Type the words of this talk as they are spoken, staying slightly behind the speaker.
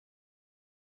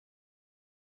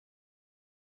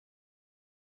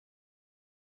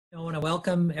I want to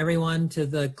welcome everyone to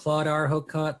the Claude R.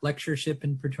 Hocott Lectureship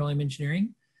in Petroleum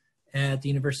Engineering at the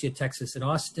University of Texas at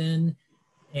Austin.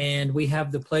 And we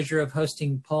have the pleasure of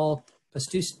hosting Paul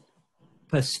Pastusek,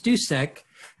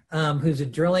 who's a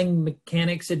drilling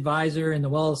mechanics advisor in the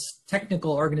Wells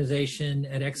Technical Organization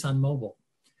at ExxonMobil.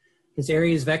 His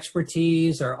areas of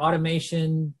expertise are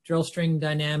automation, drill string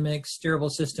dynamics,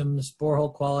 steerable systems,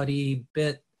 borehole quality,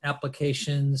 bit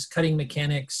applications, cutting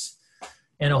mechanics,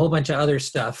 and a whole bunch of other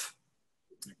stuff,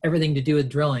 everything to do with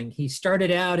drilling. He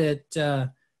started out at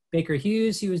Baker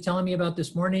Hughes, he was telling me about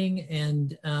this morning,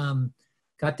 and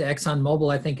got to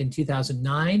ExxonMobil, I think, in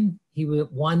 2009. He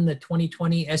won the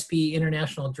 2020 SPE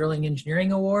International Drilling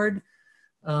Engineering Award,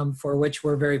 for which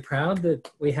we're very proud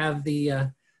that we have the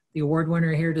award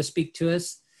winner here to speak to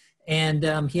us.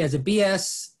 And he has a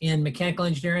BS in mechanical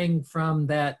engineering from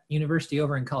that university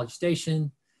over in College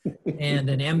Station, and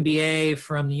an MBA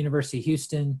from the University of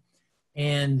Houston.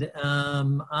 And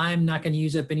I'm not going to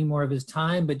use up any more of his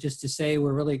time, but just to say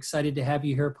we're really excited to have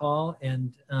you here, Paul,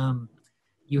 and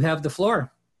you have the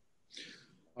floor.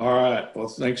 All right. Well,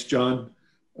 thanks, John.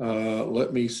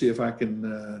 Let me see if I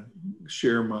can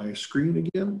share my screen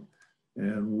again,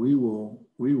 and we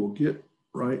will get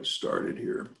right started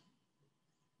here.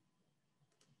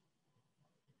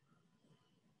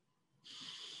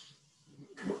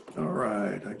 All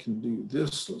right, I can do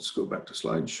this. Let's go back to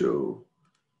slideshow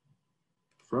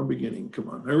from beginning. Come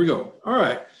on, there we go. All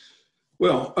right.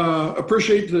 Well,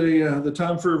 appreciate the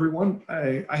time for everyone.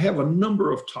 I have a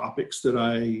number of topics that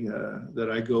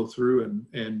I go through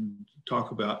and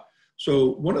talk about.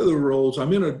 So one of the roles,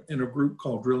 I'm in a group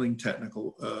called Drilling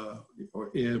Technical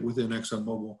within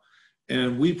ExxonMobil,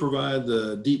 and we provide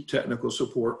the deep technical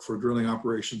support for drilling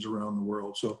operations around the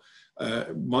world. So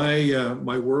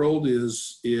my world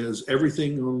is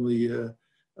everything on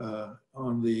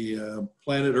the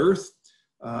planet Earth.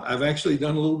 I've actually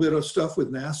done a little bit of stuff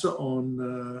with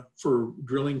NASA for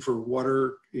drilling for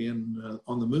water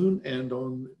on the moon and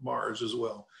on Mars as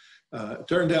well. It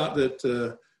turned out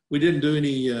that we didn't do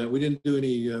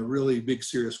any really big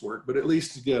serious work, but at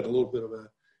least to get a little bit of a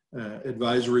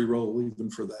advisory role even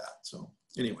for that. So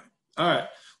anyway, all right.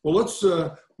 Well, let's.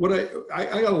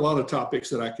 I got a lot of topics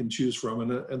that I can choose from,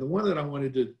 and the one that I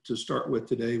wanted to start with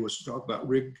today was to talk about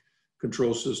rig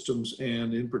control systems,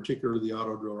 and in particular the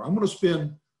auto driller. I'm going to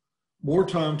spend more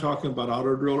time talking about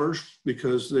auto drillers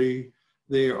because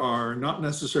they are not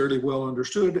necessarily well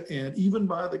understood, and even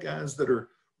by the guys that are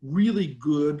really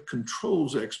good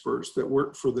controls experts that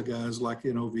work for the guys like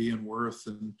NOV and Worth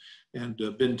and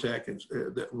Bentech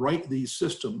that write these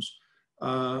systems.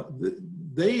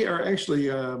 They are actually,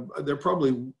 they're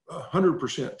probably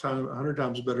 100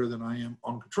 times better than I am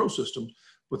on control systems,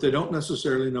 but they don't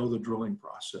necessarily know the drilling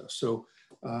process. So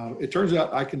it turns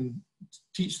out I can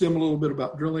teach them a little bit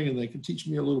about drilling, and they can teach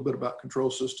me a little bit about control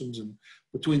systems. And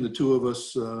between the two of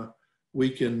us,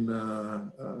 we can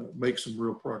make some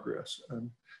real progress.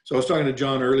 So I was talking to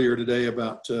John earlier today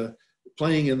about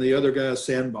playing in the other guy's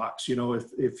sandbox. You know,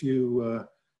 if you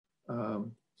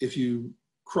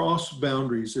cross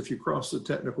boundaries, if you cross the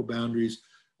technical boundaries,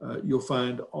 you'll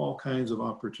find all kinds of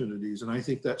opportunities. And I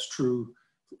think that's true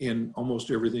in almost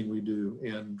everything we do.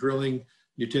 And drilling,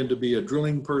 you tend to be a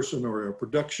drilling person or a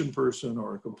production person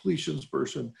or a completions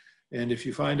person. And if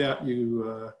you find out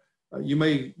you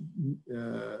may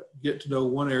get to know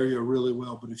one area really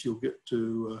well, but if you'll get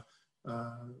to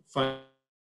find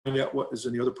out what is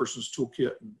in the other person's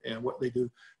toolkit and what they do,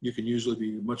 you can usually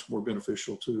be much more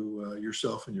beneficial to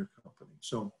yourself and your company.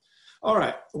 So, all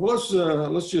right, well,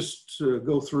 let's just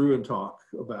go through and talk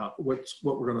about what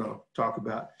we're going to talk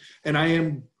about. And I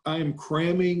am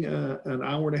cramming an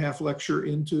hour-and-a-half lecture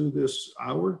into this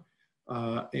hour,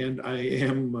 and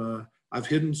I've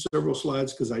hidden several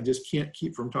slides because I just can't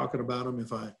keep from talking about them.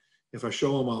 If I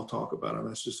show them, I'll talk about them.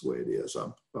 That's just the way it is. I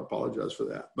apologize for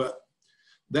that. But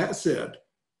that said,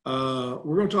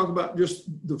 we're going to talk about just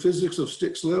the physics of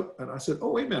stick slip. And I said,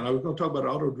 oh, wait a minute, I was going to talk about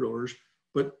auto drillers,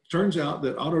 but turns out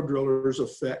that auto drillers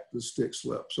affect the stick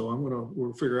slip. So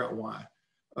we'll figure out why,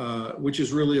 which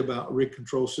is really about rig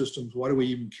control systems. Why do we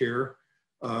even care?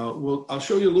 I'll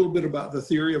show you a little bit about the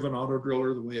theory of an auto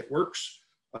driller, the way it works.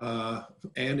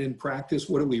 And in practice,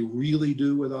 what do we really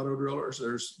do with auto drillers?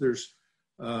 There's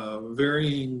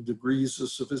varying degrees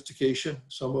of sophistication.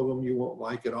 Some of them you won't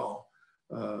like at all.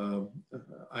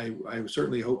 I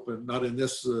certainly hope not in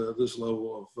this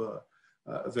level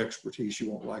of expertise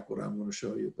you won't like what I'm going to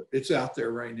show you, but it's out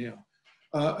there right now.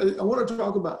 I want to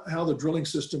talk about how the drilling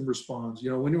system responds.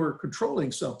 You know, when you're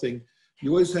controlling something, you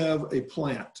always have a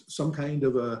plant, some kind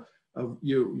of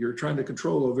you're trying to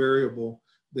control a variable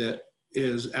that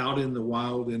is out in the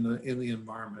wild in the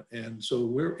environment. And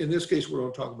so in this case, we're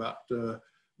going to talk about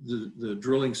the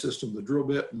drilling system, the drill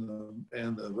bit,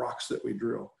 and the rocks that we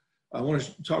drill. I want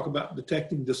to talk about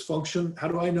detecting dysfunction. How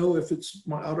do I know if it's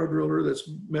my auto driller that's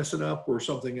messing up or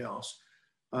something else?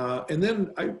 And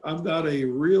then I've got a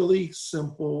really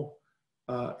simple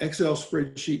Excel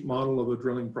spreadsheet model of a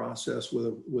drilling process with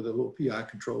a little PI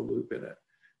control loop in it.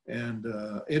 And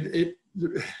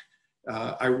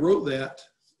I wrote that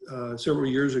several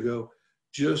years ago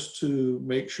just to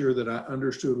make sure that I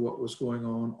understood what was going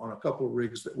on a couple of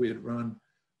rigs that we had run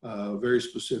very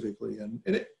specifically. And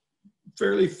it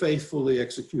fairly faithfully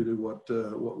executed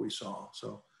what we saw.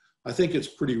 So I think it's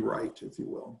pretty right, if you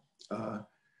will.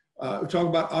 We talk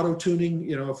about auto tuning.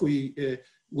 You know,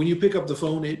 when you pick up the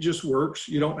phone, it just works.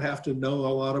 You don't have to know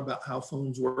a lot about how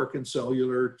phones work and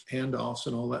cellular handoffs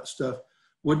and all that stuff.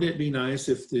 Wouldn't it be nice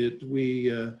if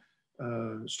we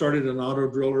started an auto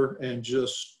driller and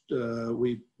just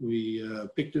we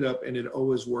picked it up and it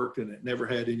always worked and it never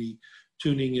had any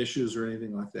tuning issues or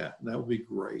anything like that? And that would be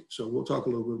great. So we'll talk a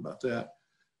little bit about that.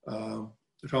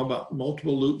 We're talking about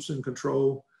multiple loops in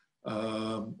control.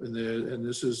 And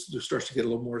this starts to get a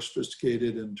little more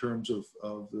sophisticated in terms of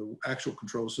the actual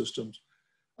control systems.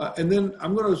 And then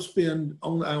I'm going to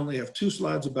I only have 2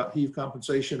 slides about heave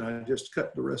compensation. I just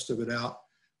cut the rest of it out.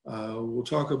 We'll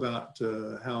talk about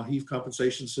how heave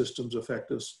compensation systems affect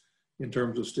us in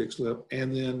terms of stick slip,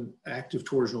 and then active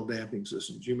torsional damping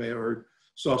systems. You may have heard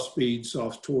soft speed,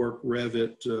 soft torque,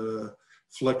 Revit,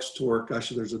 flex torque.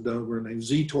 Actually, there's a Dover name.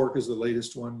 Z-torque is the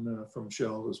latest one from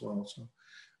Shell as well. So,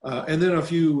 and then a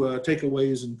few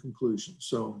takeaways and conclusions.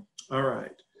 So, all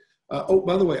right. Oh,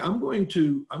 by the way, I'm going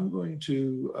to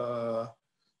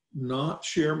not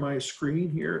share my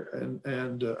screen here,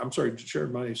 and I'm sorry to share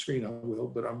my screen. I will,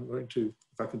 but I'm going to,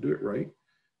 if I can do it right,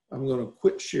 I'm going to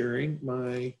quit sharing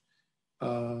my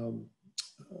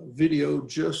video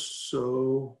just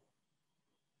so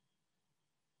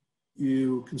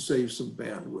you can save some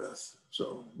bandwidth.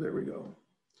 So there we go.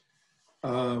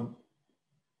 All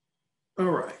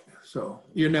right. So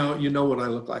you know what I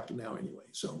look like now anyway.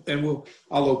 So, and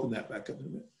I'll open that back up in a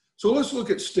minute. So let's look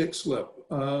at stick slip.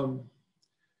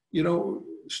 You know,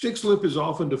 stick slip is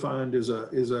often defined as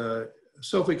a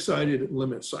self-excited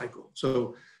limit cycle.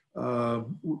 So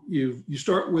you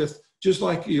start with, just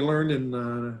like you learned in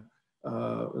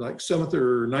like 7th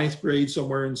or 9th grade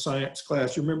somewhere in science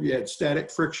class. You remember you had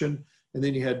static friction and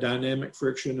then you had dynamic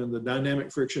friction, and the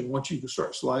dynamic friction, once you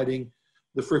start sliding,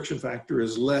 the friction factor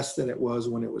is less than it was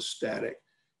when it was static.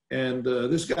 And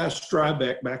this guy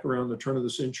Strybeck, back around the turn of the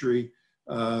century,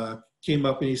 came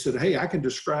up and he said, hey, I can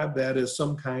describe that as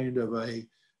some kind of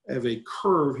a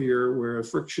curve here where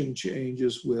friction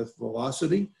changes with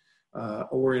velocity,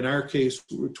 or in our case,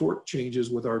 torque changes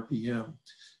with RPM.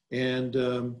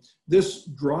 And this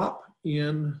drop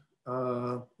in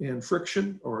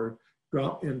friction or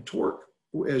drop in torque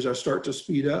as I start to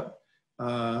speed up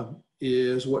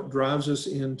is what drives us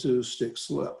into stick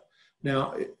slip.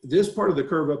 Now, this part of the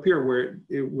curve up here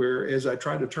where as I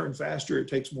try to turn faster, it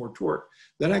takes more torque,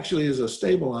 that actually is a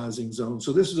stabilizing zone.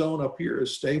 So this zone up here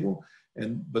is stable,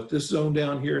 but this zone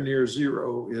down here near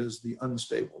 0 is the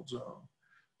unstable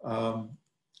zone.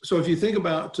 So if you think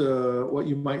about what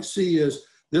you might see is,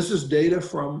 this is data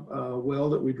from a well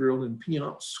that we drilled in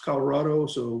Piceance, Colorado,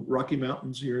 so Rocky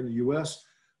Mountains here in the US.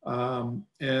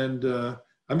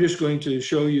 I'm just going to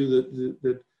show you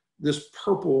that this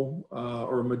purple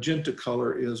or magenta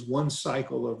color is one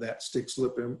cycle of that stick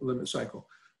slip limit cycle.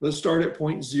 Let's start at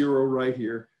 0.0 right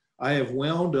here. I have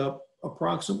wound up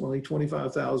approximately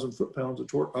 25,000 foot-pounds of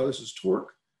torque. Oh, this is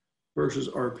torque versus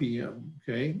RPM,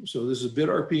 okay? So this is bit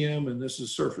RPM and this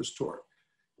is surface torque.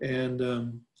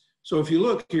 And so if you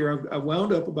look here, I've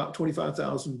wound up about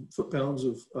 25,000 foot-pounds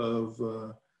of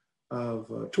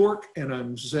torque, and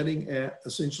I'm setting at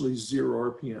essentially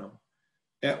 0 RPM.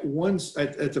 At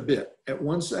the bit. At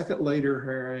 1 second later,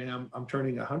 here I am, I'm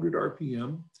turning 100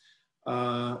 RPM,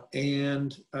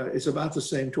 and it's about the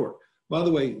same torque. By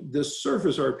the way, this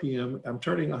surface RPM, I'm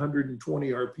turning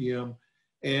 120 RPM,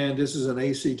 and this is an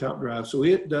AC top drive, so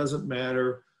it doesn't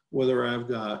matter whether I've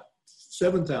got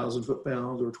 7,000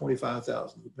 foot-pounds or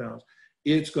 25,000 foot-pounds.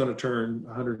 It's going to turn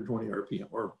 120 RPM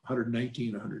or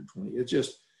 119, 120.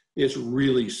 It's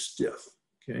really stiff,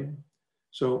 okay?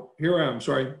 So here I am,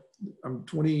 sorry. I'm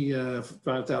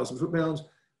 25,000 foot-pounds.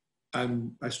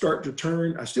 I start to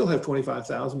turn. I still have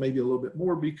 25,000, maybe a little bit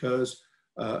more because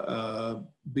I'm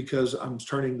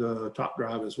turning the top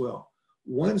drive as well.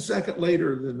 1 second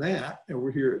later than that, and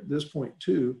we're here at this point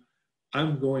too,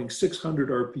 I'm going 600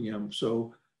 RPM.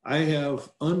 So I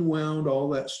have unwound all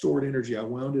that stored energy. I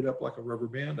wound it up like a rubber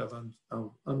band. I've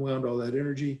unwound all that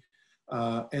energy.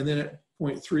 And then at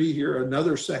 0.3 here,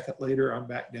 another second later, I'm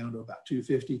back down to about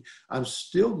 250. I'm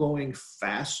still going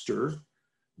faster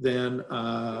than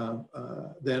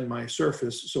my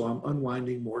surface, so I'm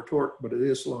unwinding more torque, but it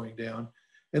is slowing down.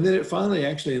 And then it finally,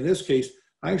 actually, in this case,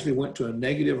 I actually went to a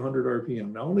negative 100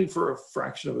 RPM, now only for a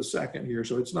fraction of a second here.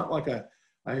 So it's not like I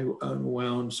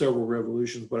unwound several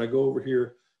revolutions, but I go over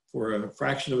here for a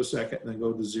fraction of a second and then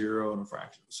go to 0 and a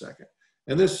fraction of a second.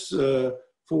 And this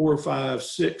 4, 5,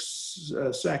 6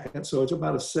 seconds, so it's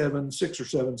about a 6 or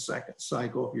 7 second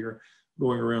cycle here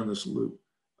going around this loop.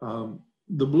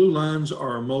 The blue lines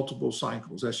are multiple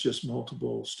cycles. That's just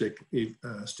multiple stick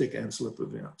and slip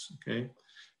events, okay?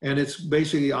 And it's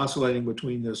basically oscillating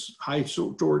between this high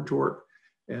stored torque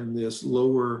and this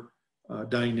lower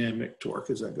dynamic torque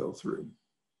as I go through.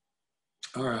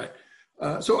 All right,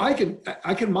 so I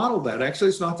can model that. Actually,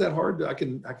 it's not that hard. I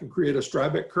can create a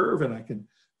Strybeck curve, and I can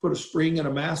put a spring and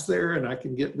a mass there, and I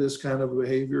can get this kind of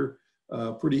behavior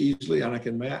pretty easily. And I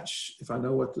can match, if I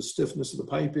know what the stiffness of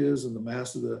the pipe is and the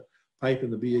mass of the pipe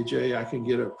and the BHA, I can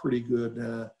get a pretty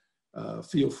good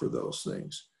feel for those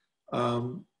things.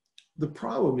 The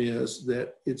problem is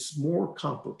that it's more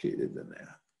complicated than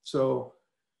that. So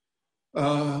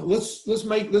let's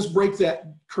break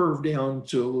that curve down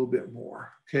to a little bit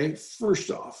more. Okay,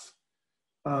 first off,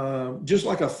 just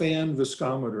like a fan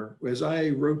viscometer, as I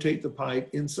rotate the pipe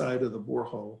inside of the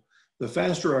borehole, the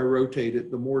faster I rotate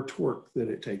it, the more torque that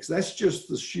it takes. That's just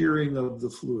the shearing of the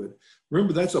fluid.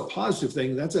 Remember, that's a positive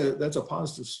thing. That's a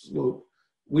positive slope.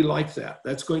 We like that.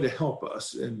 That's going to help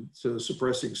us in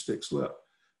suppressing stick slip.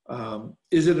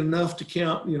 Is it enough to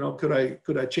count? You know, could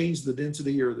I change the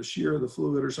density or the shear of the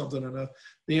fluid or something enough?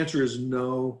 The answer is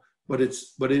no, but it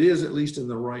is at least in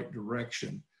the right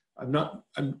direction.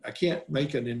 I can't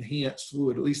make an enhanced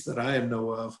fluid, at least that I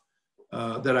know of,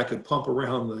 that I could pump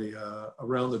around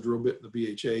the drill bit and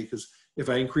the BHA, because if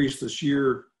I increase the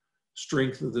shear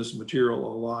strength of this material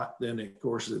a lot, then of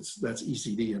course that's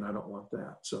ECD, and I don't want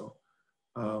that. So,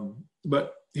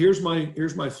 but here's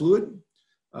my fluid.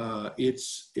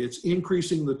 It's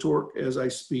increasing the torque as I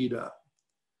speed up.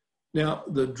 Now,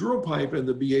 the drill pipe and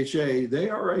the BHA, they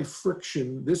are a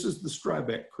friction. This is the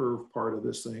Strybeck curve part of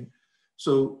this thing.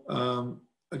 So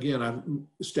again, I'm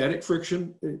static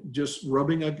friction, just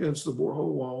rubbing against the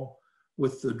borehole wall.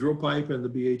 With the drill pipe and the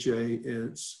BHA,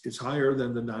 it's higher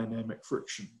than the dynamic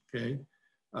friction. Okay,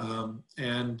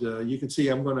 you can see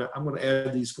I'm gonna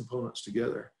add these components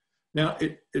together. Now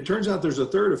it turns out there's a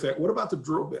third effect. What about the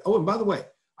drill bit? Oh, and by the way,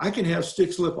 I can have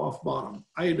stick slip off bottom.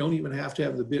 I don't even have to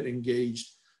have the bit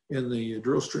engaged in the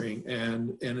drill string,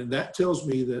 and that tells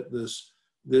me that this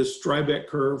Strybeck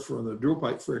curve for the drill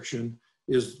pipe friction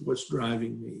is what's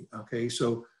driving me. Okay,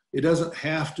 so it doesn't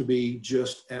have to be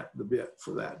just at the bit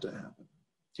for that to happen.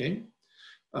 Okay,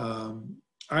 all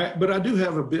right, but I do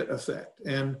have a bit effect,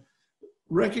 and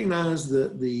recognize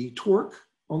that the torque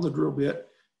on the drill bit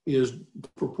is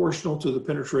proportional to the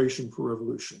penetration per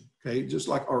revolution. Okay, just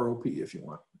like ROP if you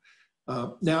want.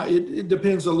 Now it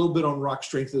depends a little bit on rock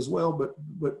strength as well, but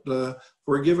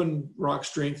for a given rock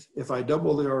strength, if I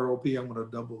double the ROP, I'm going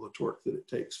to double the torque that it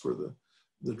takes for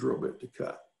the drill bit to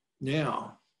cut.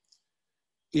 Now,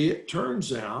 it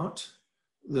turns out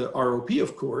the ROP,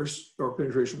 of course, or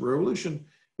penetration per revolution,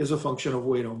 is a function of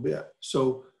weight on bit.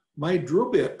 So my drill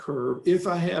bit curve, if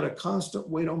I had a constant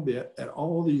weight on bit at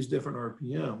all these different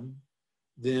RPM,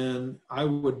 then I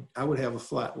would have a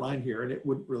flat line here, and it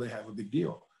wouldn't really have a big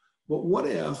deal. But what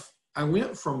if I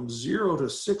went from 0 to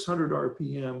 600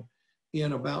 RPM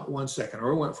in about 1 second,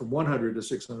 or I went from 100 to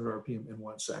 600 RPM in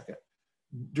 1 second?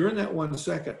 During that 1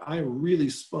 second, I really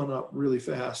spun up really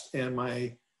fast, and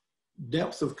my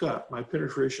depth of cut, my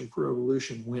penetration per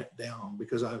revolution, went down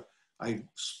because I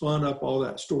spun up all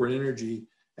that stored energy,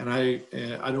 and I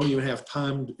don't even have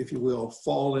time to, if you will,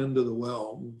 fall into the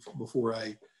well before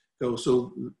I go.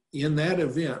 So in that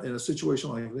event, in a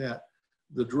situation like that,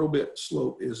 the drill bit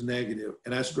slope is negative,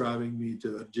 and that's driving me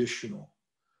to additional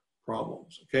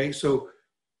problems. Okay, so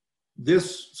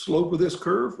this slope of this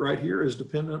curve right here is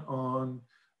dependent on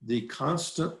the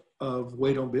constant of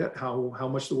weight on bit, how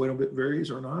much the weight on bit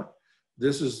varies or not.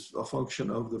 This is a function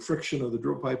of the friction of the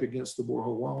drill pipe against the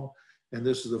borehole wall, and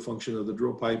this is a function of the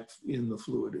drill pipe in the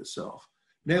fluid itself.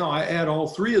 Now I add all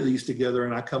three of these together,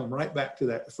 and I come right back to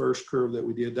that first curve that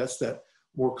we did. That's that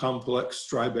more complex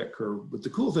Strybeck curve. But the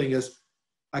cool thing is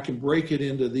I can break it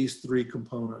into these three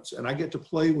components, and I get to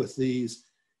play with these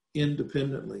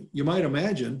independently. You might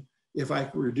imagine if I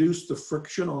reduce the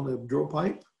friction on the drill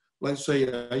pipe, let's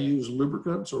say I use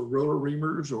lubricants or roller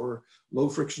reamers or low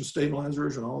friction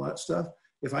stabilizers and all that stuff.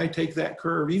 If I take that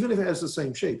curve, even if it has the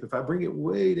same shape, if I bring it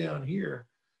way down here,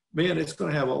 man, it's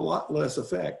going to have a lot less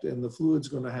effect, and the fluid's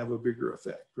going to have a bigger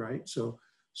effect, right? So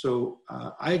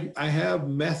I have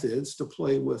methods to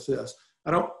play with this. I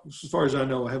don't, as far as I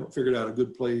know, I haven't figured out a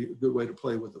good way to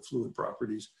play with the fluid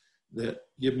properties that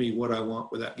give me what I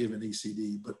want without giving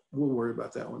ECD, but we'll worry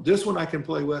about that one. This one I can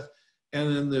play with,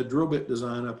 and then the drill bit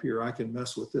design up here, I can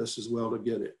mess with this as well to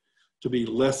get it to be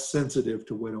less sensitive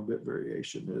to weight on bit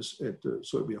variation,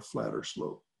 so it'd be a flatter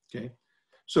slope, okay?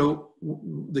 So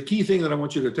the key thing that I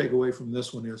want you to take away from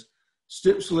this one is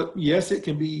stick slip. Yes, it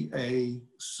can be a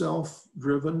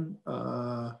self-driven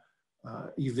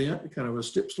event, kind of a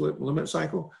stick slip limit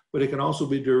cycle, but it can also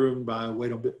be driven by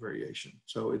weight on bit variation.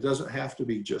 So it doesn't have to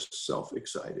be just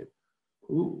self-excited.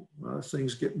 Ooh, well,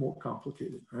 things get more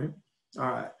complicated, right?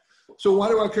 All right. So why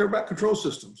do I care about control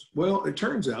systems? Well, it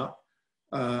turns out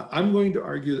I'm going to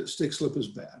argue that stick slip is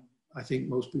bad. I think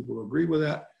most people agree with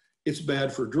that. It's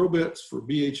bad for drill bits, for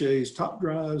BHAs, top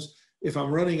drives. If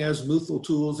I'm running azimuthal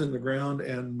tools in the ground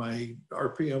and my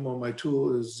RPM on my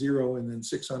tool is 0 and then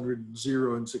 600 and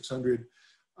 0 and 600,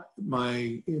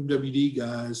 my MWD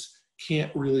guys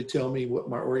can't really tell me what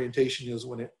my orientation is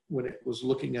when it was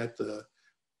looking at the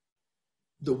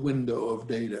window of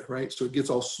data, right? So it gets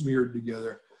all smeared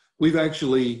together. We've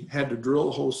actually had to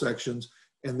drill whole sections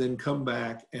and then come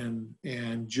back and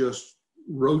just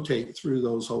rotate through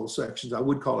those whole sections. I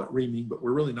would call it reaming, but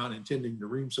we're really not intending to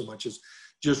ream so much as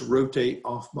just rotate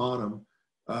off bottom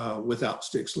without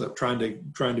stick slip, trying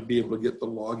to be able to get the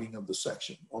logging of the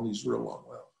section on these real long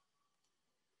wells.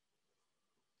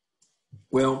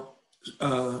 Well,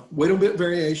 weight on bit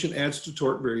variation adds to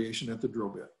torque variation at the drill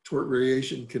bit. Torque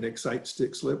variation can excite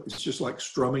stick slip. It's just like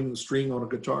strumming the string on a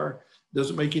guitar. It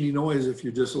doesn't make any noise if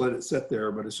you just let it sit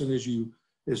there, but as soon as you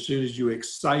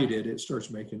excite it, it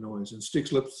starts making noise. And stick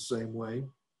slip's the same way.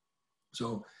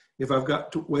 So if I've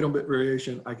got weight on bit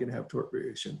variation, I can have torque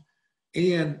variation.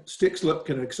 And stick slip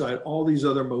can excite all these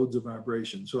other modes of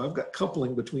vibration. So I've got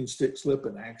coupling between stick slip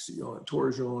and axial and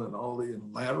torsional and all the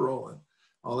and lateral and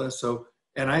all that. So,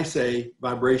 and I say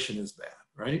vibration is bad,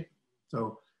 right?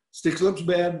 So stick slip's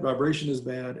bad, vibration is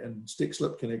bad, and stick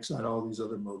slip can excite all these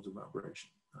other modes of vibration.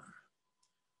 All right.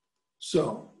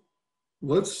 So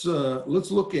let's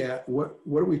look at what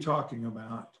are we talking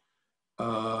about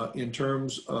in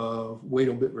terms of weight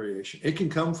on bit variation. It can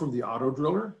come from the auto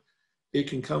driller. It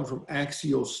can come from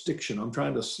axial stiction. I'm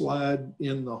trying to slide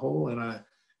in the hole,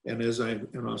 and as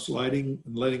I'm sliding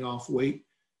and letting off weight,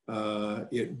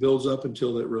 it builds up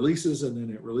until it releases, and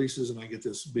then it releases, and I get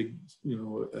this big,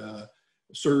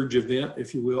 surge event,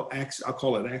 if you will. I'll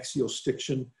call it axial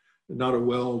stiction. Not a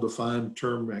well-defined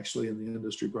term actually in the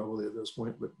industry probably at this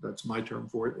point, but that's my term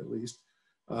for it at least.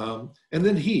 And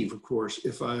then heave, of course.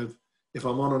 If I'm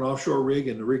on an offshore rig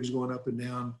and the rig's going up and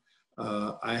down,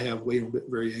 I have weight on bit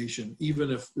variation.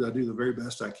 Even if I do the very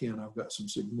best I can, I've got some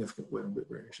significant weight on bit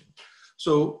variation.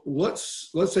 So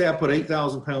let's say I put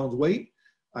 8,000 pounds weight.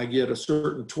 I get a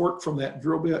certain torque from that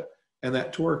drill bit, and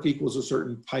that torque equals a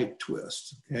certain pipe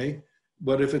twist, okay?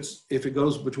 But if it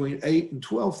goes between 8 and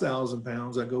 12,000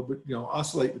 pounds, I go,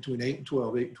 oscillate between 8 and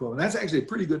 12, 8 and 12. And that's actually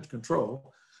pretty good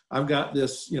control. I've got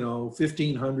this,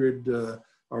 1,500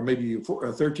 or maybe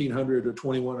 1,300 or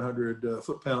 2,100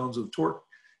 foot-pounds of torque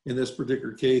in this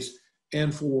particular case.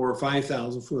 And for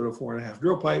 5,000 foot of 4.5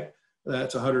 drill pipe,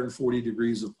 that's 140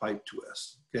 degrees of pipe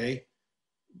twist, okay?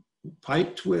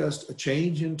 Pipe twist, a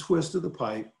change in twist of the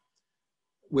pipe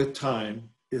with time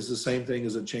is the same thing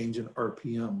as a change in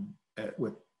RPM.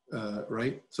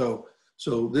 Right? So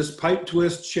this pipe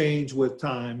twist change with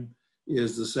time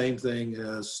is the same thing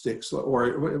as stick slip or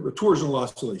a torsional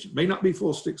oscillation. It may not be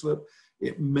full stick slip.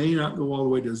 It may not go all the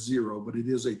way to 0, but it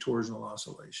is a torsional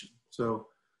oscillation. So,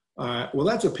 well,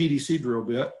 that's a PDC drill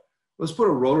bit. Let's put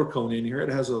a roller cone in here.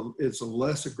 It's a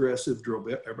less aggressive drill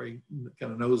bit. Everybody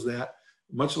kind of knows that.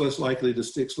 Much less likely to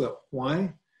stick slip.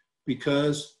 Why?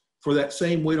 Because for that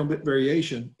same weight on bit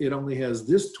variation, it only has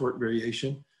this torque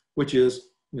variation, which is,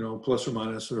 plus or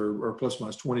minus or plus or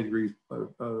minus 20 degrees,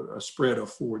 a spread of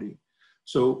 40.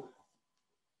 So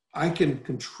I can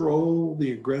control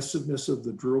the aggressiveness of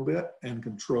the drill bit and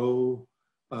control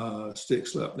stick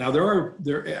slip. Now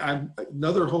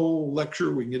another whole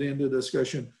lecture, we can get into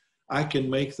discussion. I can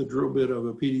make the drill bit of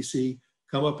a PDC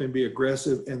come up and be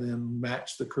aggressive and then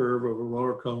match the curve of a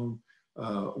roller cone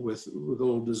with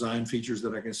little design features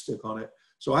that I can stick on it.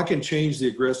 So I can change the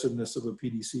aggressiveness of a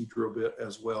PDC drill bit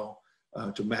as well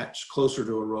to match closer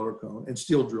to a roller cone and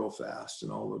still drill fast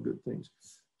and all the good things.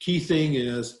 Key thing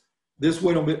is this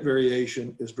weight on bit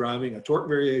variation is driving a torque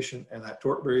variation, and that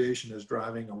torque variation is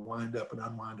driving a wind up and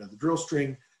unwind of the drill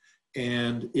string.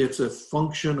 And it's a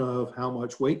function of how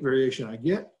much weight variation I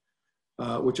get,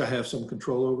 which I have some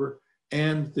control over,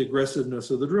 and the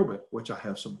aggressiveness of the drill bit, which I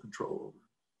have some control over,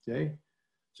 okay?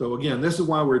 So again, this is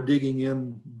why we're digging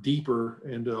in deeper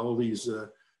into all these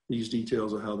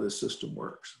details of how this system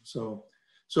works. So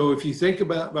if you think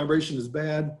about vibration is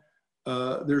bad,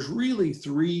 there's really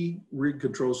 3 rig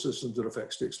control systems that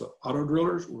affect stick slip. Auto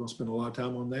drillers, we're gonna spend a lot of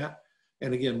time on that.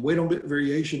 And again, weight on bit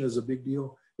variation is a big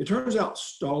deal. It turns out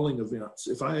stalling events,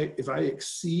 if I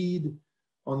exceed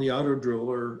on the auto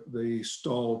driller the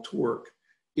stall torque,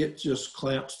 it just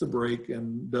clamps the brake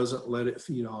and doesn't let it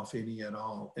feed off any at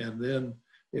all. And then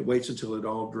it waits until it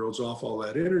all drills off all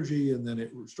that energy, and then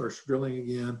it starts drilling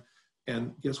again.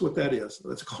 And guess what that is?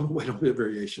 That's called weight on bit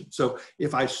variation. So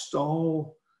if I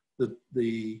stall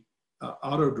the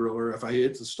auto driller, if I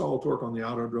hit the stall torque on the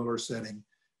auto driller setting,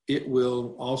 it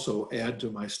will also add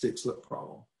to my stick slip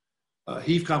problem.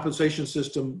 Heave compensation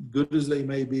system, good as they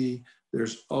may be,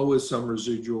 there's always some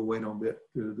residual weight on bit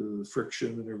due to the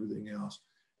friction and everything else.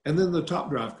 And then the top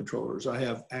drive controllers, I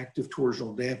have active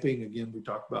torsional damping. Again, we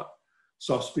talked about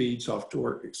soft speed, soft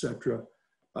torque, etc.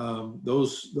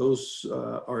 Those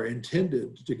are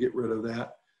intended to get rid of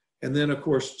that. And then of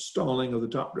course, stalling of the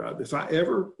top drive. If I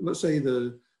ever, let's say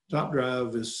the top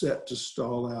drive is set to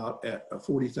stall out at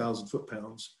 40,000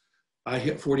 foot-pounds, I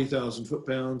hit 40,000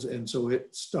 foot-pounds, and so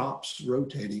it stops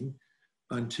rotating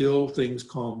until things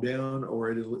calm down,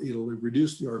 or it'll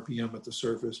reduce the RPM at the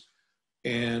surface.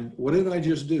 And what did I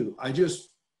just do? I just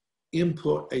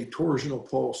input a torsional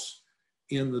pulse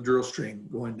in the drill string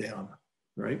going down,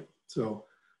 right? So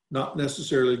not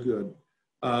necessarily good.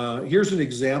 Here's an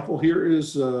example. Here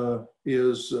is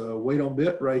weight on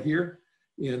bit right here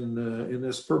in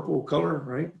this purple color,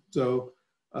 right? So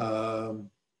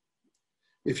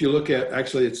if you look at,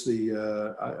 actually it's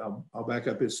the, I'll back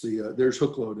up, it's the, there's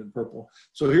hook load in purple.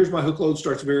 So here's my hook load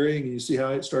starts varying, and you see how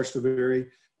it starts to vary.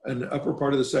 In the upper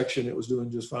part of the section, it was doing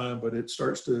just fine, but it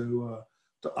starts to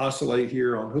oscillate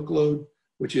here on hook load,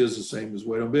 which is the same as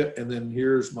weight on bit. And then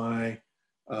here's my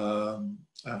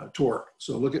torque.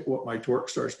 So look at what my torque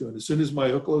starts doing. As soon as my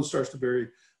hook load starts to vary,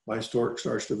 my torque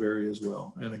starts to vary as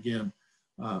well. And again,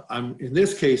 in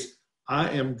this case, I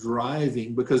am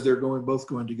driving, because they're both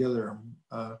going together.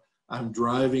 I'm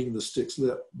driving the stick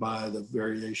slip by the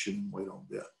variation in weight on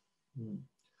bit.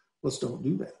 Let's don't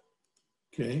do that.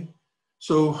 Okay.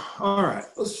 So, all right,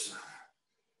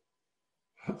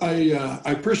 I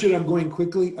appreciate I'm going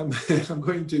quickly. I'm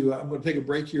going to take a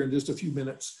break here in just a few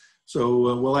minutes. So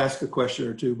we'll ask a question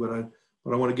or two, but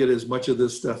I want to get as much of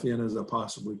this stuff in as I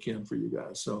possibly can for you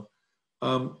guys. So,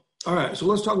 all right, so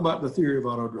let's talk about the theory of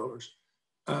auto drillers.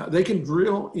 They can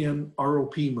drill in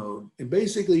ROP mode, and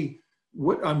basically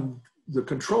the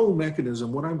control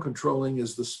mechanism, what I'm controlling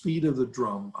is the speed of the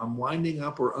drum. I'm winding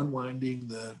up or unwinding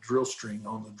the drill string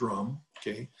on the drum,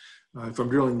 okay? If I'm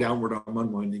drilling downward, I'm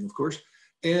unwinding, of course.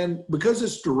 And because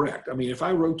it's direct, I mean, if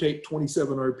I rotate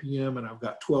 27 RPM and I've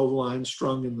got 12 lines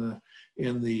strung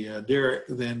in the derrick,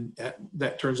 then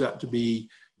that turns out to be,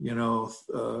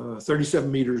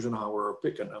 37 meters an hour, or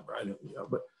pick a number, I don't know.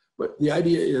 But the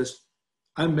idea is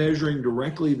I'm measuring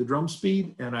directly the drum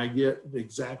speed, and I get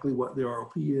exactly what the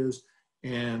ROP is.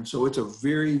 And so it's a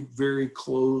very, very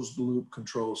closed loop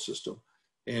control system,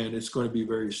 and it's going to be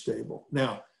very stable.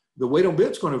 Now, the weight on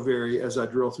bit's going to vary as I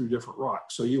drill through different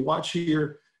rocks. So you watch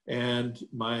here, and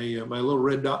my little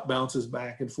red dot bounces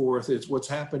back and forth. It's what's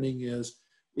happening is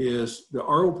the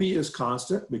ROP is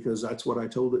constant, because that's what I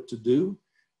told it to do.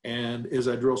 And as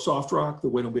I drill soft rock, the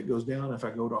weight on bit goes down. If I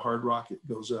go to hard rock, it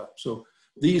goes up. So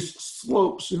these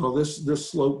slopes, this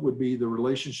slope would be the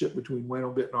relationship between weight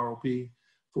on bit and ROP.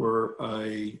 For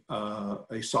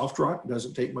a soft rock, it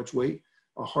doesn't take much weight.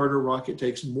 A harder rock, it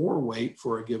takes more weight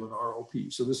for a given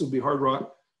ROP. So this will be hard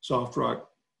rock, soft rock,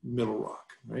 middle rock,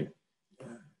 right?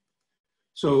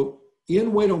 So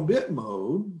in weight on bit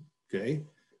mode, okay,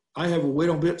 I have a weight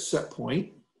on bit set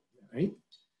point, right?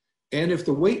 And if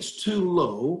the weight's too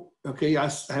low, okay,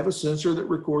 I have a sensor that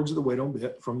records the weight on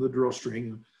bit from the drill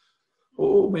string.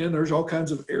 Oh man, there's all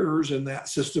kinds of errors in that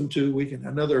system too. We can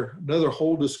another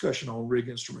whole discussion on rig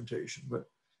instrumentation. But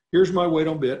here's my weight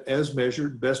on bit as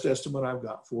measured, best estimate I've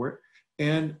got for it.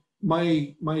 And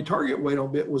my target weight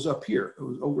on bit was up here. It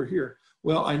was over here.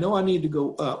 Well, I know I need to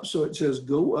go up, so it says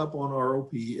go up on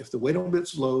ROP. If the weight on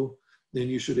bit's low, then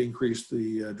you should increase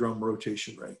the drum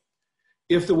rotation rate.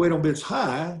 If the weight on bit's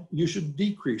high, you should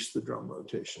decrease the drum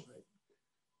rotation rate.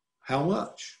 How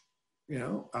much? you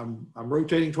know, I'm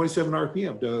rotating 27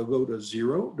 RPM. Do I go to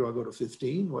 0? Do I go to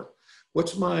 15? What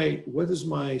is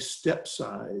my step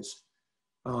size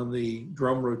on the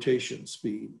drum rotation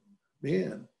speed?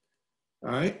 Man,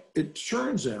 all right. It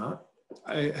turns out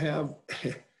I have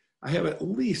at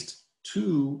least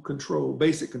 2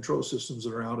 basic control systems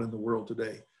that are out in the world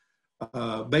today.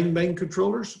 Bang bang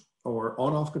controllers or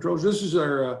on-off controllers. This is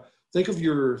our think of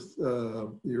your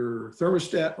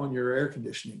thermostat on your air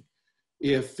conditioning.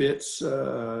 If it's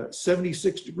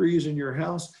 76 degrees in your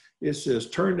house, it says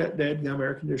turn that dadgum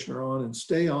air conditioner on and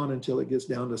stay on until it gets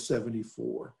down to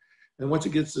 74. And once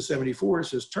it gets to 74, it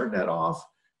says turn that off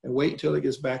and wait until it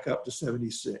gets back up to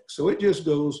 76. So it just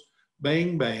goes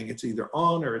bang bang. It's either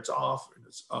on or it's off. And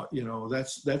it's you know,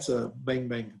 that's a bang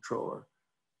bang controller.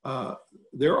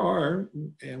 There are,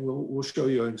 and we'll show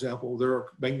you an example, there are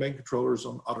bang bang controllers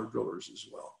on auto drillers as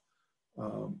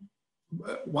well.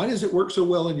 Why does it work so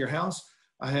well in your house?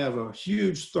 I have a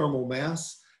huge thermal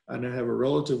mass and I have a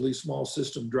relatively small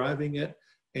system driving it,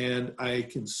 and I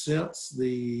can sense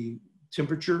the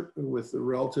temperature with a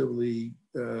relatively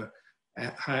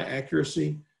high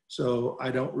accuracy. So I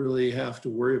don't really have to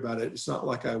worry about it. It's not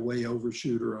like I way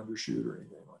overshoot or undershoot or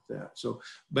anything like that. So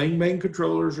bang bang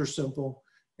controllers are simple,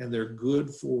 and they're good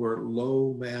for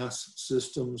low mass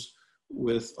systems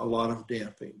with a lot of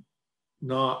damping,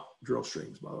 not drill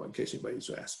strings, by the way, in case anybody's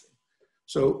asking.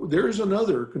 So there's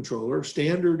another controller,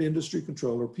 standard industry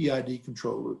controller, PID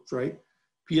controller, right?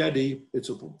 PID, it's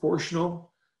a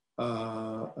proportional,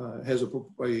 has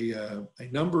a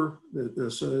number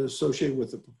that's associated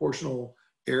with the proportional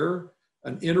error,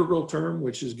 an integral term,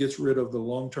 which gets rid of the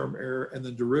long-term error, and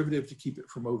the derivative to keep it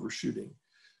from overshooting.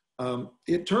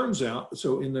 It turns out,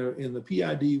 so in the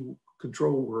PID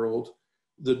control world,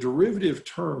 the derivative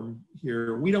term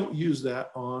here, we don't use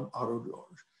that on auto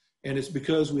drillers. And it's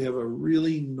because we have a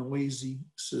really noisy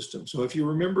system. So if you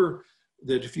remember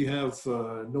that if you have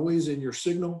noise in your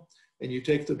signal and you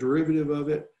take the derivative of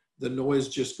it, the noise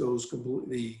just goes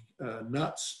completely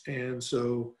nuts. And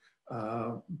so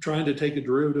trying to take a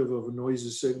derivative of a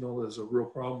noisy signal is a real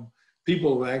problem.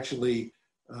 People have actually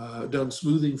done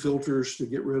smoothing filters to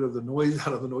get rid of the noise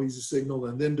out of the noisy signal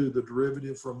and then do the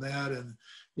derivative from that. And,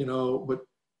 you know, but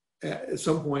at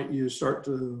some point you start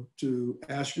to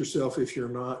ask yourself if you're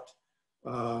not,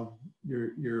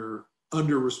 you're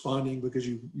under responding because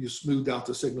you smoothed out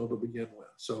the signal to begin with.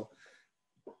 So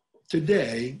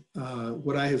today,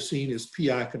 what I have seen is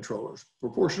PI controllers,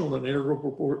 proportional and integral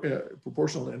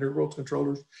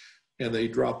controllers, and they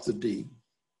drop the D.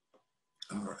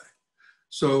 All right.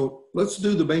 So let's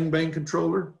do the bang bang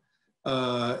controller.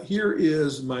 Here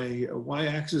is my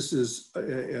y-axis is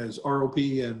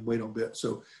ROP and weight on bit.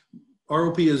 So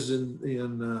ROP is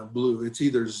in blue. It's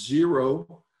either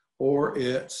 0 or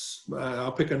it's,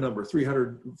 I'll pick a number,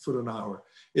 300 foot an hour.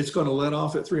 It's going to let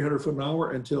off at 300 foot an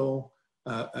hour until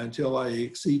I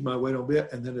exceed my weight on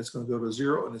bit, and then it's going to go to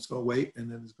 0, and it's going to wait,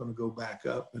 and then it's going to go back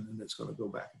up, and then it's going to go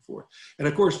back and forth. And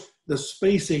of course, the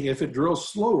spacing, if it drills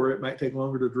slower, it might take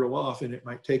longer to drill off, and it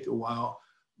might take a while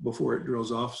before it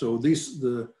drills off. So this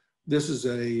is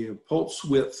a pulse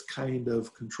width kind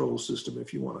of control system,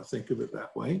 if you want to think of it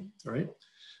that way. All right.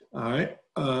 All right.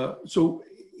 So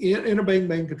in a bang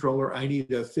bang controller, I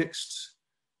need a fixed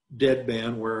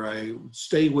deadband where I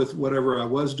stay with whatever I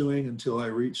was doing until I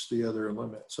reach the other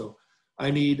limit. So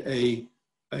I need a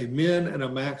min and a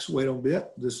max weight on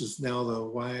bit. This is now the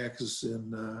y-axis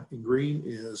in green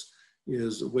is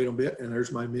weight on bit, and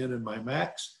there's my min and my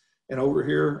max. And over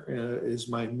here is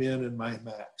my min and my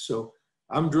max. So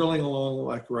I'm drilling along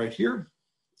like right here.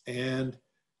 And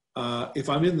if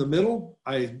I'm in the middle,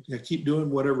 I keep doing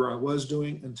whatever I was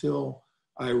doing until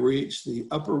I reach the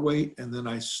upper weight, and then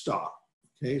I stop.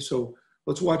 Okay, so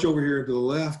let's watch over here to the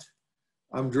left.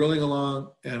 I'm drilling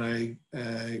along, and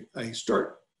I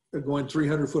start going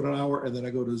 300 foot an hour, and then I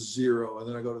go to 0, and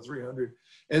then I go to 300.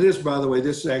 And this, by the way,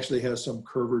 this actually has some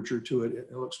curvature to it.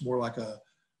 It looks more like an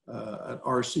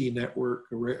RC network,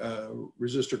 a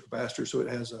resistor capacitor, so it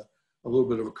has a little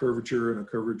bit of a curvature and a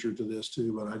curvature to this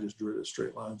too, but I just drew it as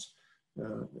straight lines.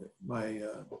 It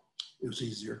was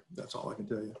easier, that's all I can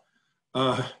tell you.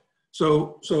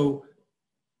 So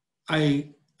I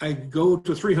go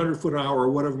to 300 foot an hour, or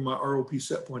whatever my ROP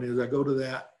set point is. I go to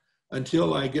that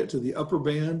until I get to the upper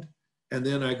band, and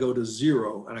then I go to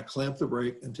 0, and I clamp the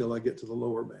brake until I get to the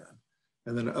lower band,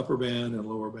 and then upper band and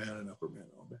lower band and upper band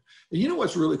and lower band. And you know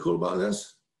what's really cool about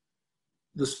this?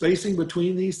 The spacing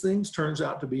between these things turns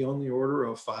out to be on the order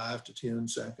of 5 to 10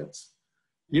 seconds.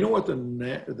 You know what the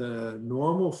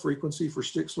normal frequency for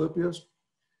stick slip is?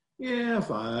 Yeah,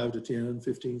 5 to 10,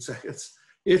 15 seconds.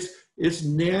 It's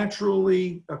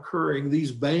naturally occurring.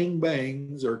 These bang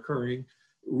bangs are occurring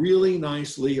really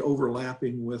nicely,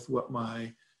 overlapping with what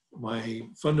my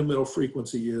fundamental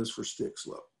frequency is for stick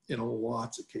slip in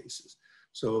lots of cases.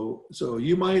 So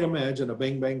you might imagine a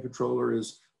bang bang controller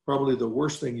is probably the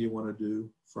worst thing you want to do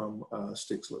from a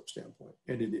stick slip standpoint,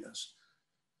 and it is.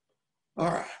 All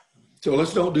right, so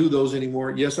let's don't do those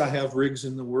anymore. Yes, I have rigs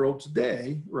in the world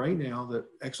today, right now, that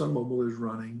ExxonMobil is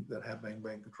running that have bang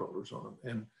bang controllers on them.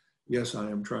 And yes,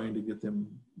 I am trying to get them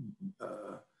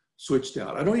switched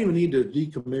out. I don't even need to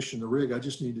decommission the rig. I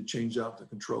just need to change out the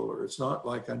controller. It's not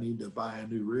like I need to buy a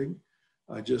new rig.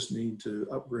 I just need to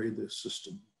upgrade the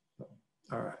system.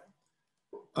 All right.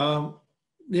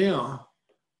 Now,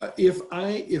 if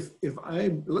I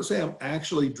let's say I'm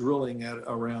actually drilling at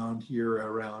around here,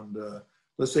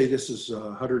 let's say this is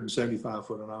 175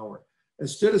 foot an hour.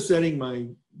 Instead of setting my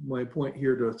point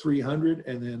here to 300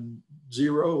 and then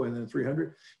 0 and then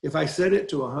 300, if I set it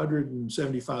to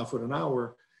 175 foot an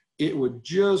hour, it would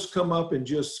just come up and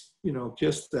just, you know,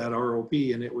 kiss that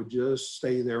ROP, and it would just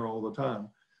stay there all the time.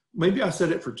 Maybe I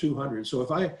set it for 200. So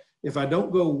if I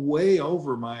don't go way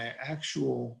over my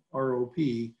actual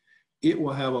ROP, it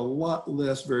will have a lot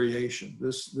less variation.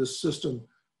 This system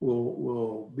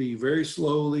will be very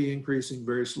slowly increasing,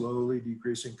 very slowly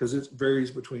decreasing, because it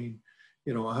varies between,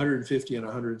 you know, 150 and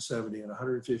 170 and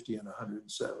 150 and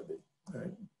 170.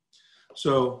 Right?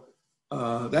 So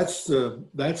that's the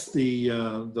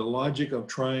logic of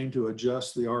trying to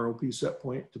adjust the ROP set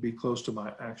point to be close to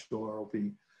my actual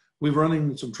ROP. We're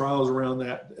running some trials around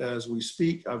that as we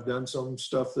speak. I've done some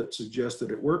stuff that suggests that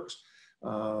it works.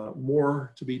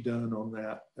 More to be done on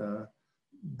that.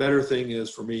 Better thing is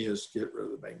for me is get rid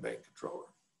of the bang bang controller.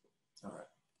 All right.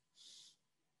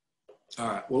 All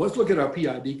right. Well, let's look at our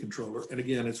PID controller. And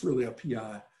again, it's really a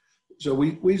PI. So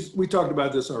we talked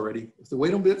about this already. If the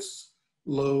weight on bit's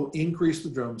low, increase the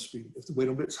drum speed. If the weight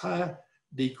on bit's high,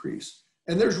 decrease.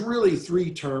 And there's really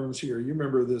three terms here. You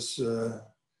remember this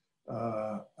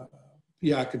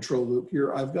PI control loop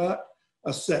here. I've got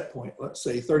a set point, let's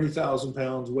say 30,000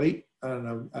 pounds weight.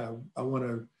 And I want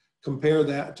to compare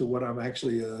that to what I'm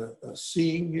actually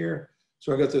seeing here.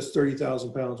 So I got this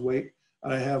 30,000 pounds weight.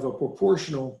 I have a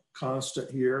proportional constant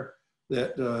here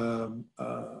that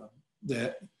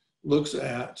that looks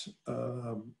at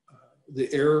the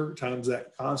error times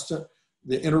that constant.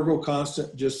 The integral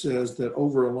constant just says that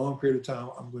over a long period of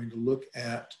time, I'm going to look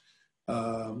at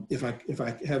if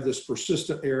I have this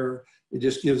persistent error, it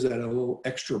just gives that a little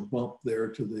extra bump there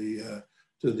to the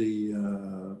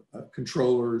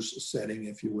controller's setting,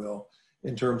 if you will,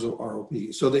 in terms of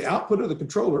ROP. So the output of the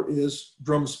controller is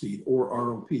drum speed or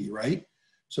ROP, right?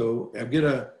 So I've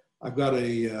got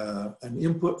an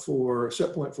input for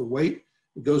set point for weight.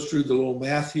 It goes through the little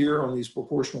math here on these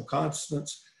proportional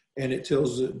constants, and it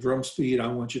tells it drum speed, I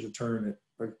want you to turn at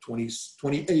like 28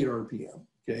 RPM,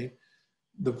 okay?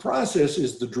 The process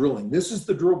is the drilling. This is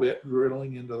the drill bit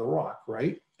drilling into the rock,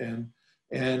 right? And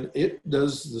it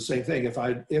does the same thing. If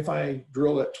I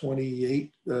drill at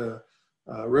 28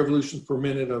 revolutions per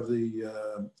minute of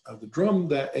the drum,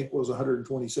 that equals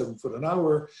 127 foot an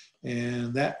hour,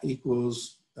 and that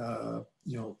equals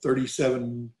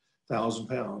 37,000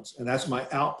 pounds, and that's my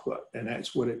output, and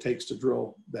that's what it takes to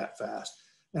drill that fast.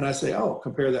 And I say, oh,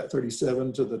 compare that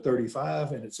 37 to the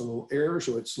 35, and it's a little error,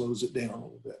 so it slows it down a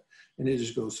little bit, and it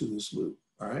just goes through this loop.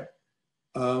 All right.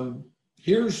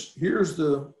 Here's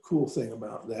the cool thing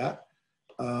about that.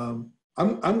 I'm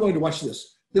going to watch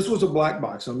this. This was a black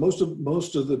box. And most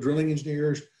of the drilling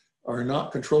engineers are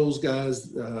not controls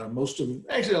guys. Most of them,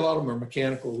 actually, a lot of them are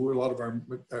mechanical. A lot of our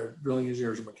drilling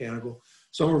engineers are mechanical.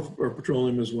 Some are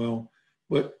petroleum as well.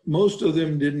 But most of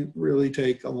them didn't really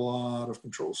take a lot of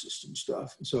control system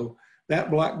stuff. And so that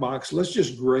black box, let's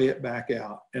just gray it back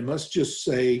out. And let's just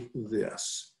say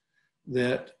this,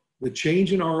 that the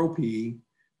change in ROP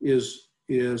is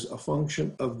a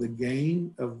function of the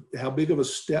gain, of how big of a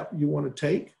step you want to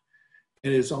take.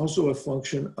 And it's also a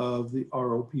function of the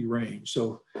ROP range.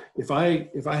 So if I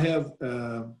have,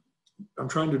 I'm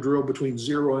trying to drill between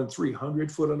 0 and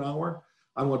 300 foot an hour,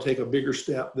 I want to take a bigger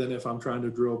step than if I'm trying to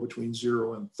drill between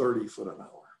 0 and 30 foot an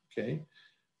hour, okay?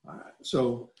 All right,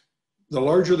 so the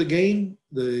larger the gain,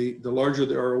 the larger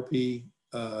the ROP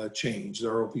change, the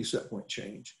ROP set point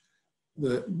change.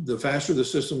 The faster the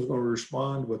system is going to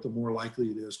respond, but the more likely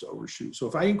it is to overshoot. So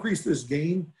if I increase this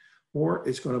gain more,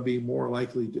 it's going to be more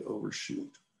likely to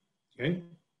overshoot, okay?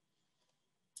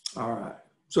 All right,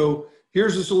 so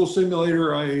here's this little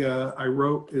simulator I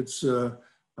wrote. It's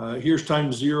here's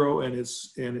time 0, and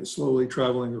it's slowly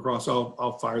traveling across.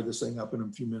 I'll fire this thing up in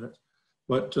a few minutes,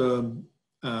 but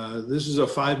this is a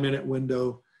 5-minute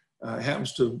window. It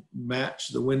happens to match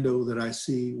the window that I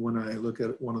see when I look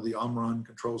at one of the Omron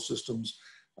control systems.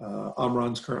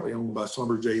 Omron's currently owned by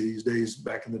Schlumberger these days.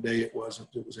 Back in the day, it wasn't.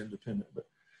 It was independent.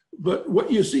 But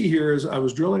what you see here is I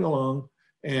was drilling along,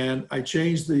 and I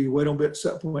changed the weight on bit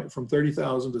set point from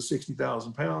 30,000 to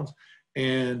 60,000 pounds,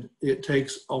 and it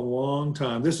takes a long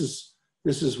time. This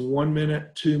is 1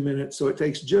 minute, 2 minutes, so it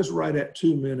takes just right at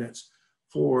 2 minutes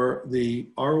for the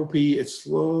ROP. It's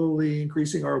slowly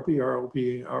increasing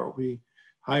ROP,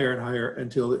 higher and higher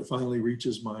until it finally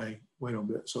reaches my weight on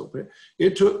bit. So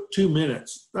it took 2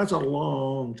 minutes. That's a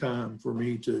long time for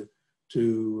me to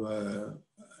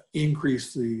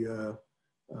increase the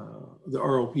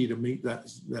ROP to meet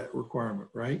that requirement,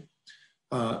 right?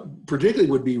 Particularly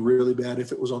would be really bad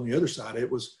if it was on the other side.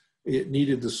 It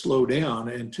needed to slow down,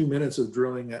 and 2 minutes of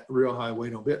drilling at real high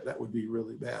weight on bit, that would be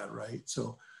really bad, right?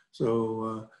 So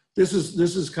this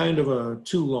is kind of a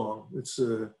too long. It's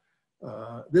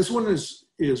this one is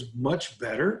much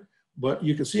better, but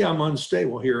you can see I'm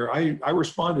unstable here. I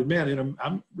responded, man,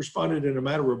 I responded in a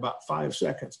matter of about 5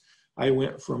 seconds. I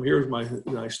went from here's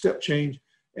my step change,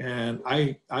 and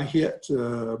I hit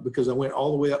because I went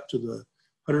all the way up to the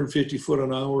 150 foot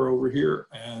an hour over here,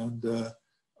 and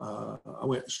I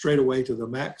went straight away to the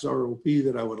max ROP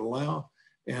that I would allow,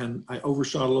 and I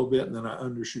overshot a little bit, and then I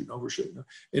undershoot and overshoot.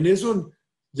 And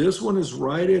this one is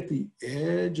right at the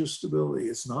edge of stability.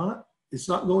 It's not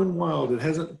going wild. It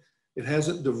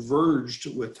hasn't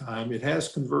diverged with time. It has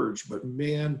converged, but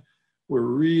man, we're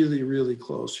really, really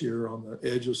close here on the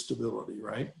edge of stability,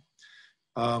 right?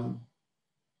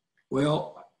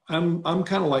 Well, I'm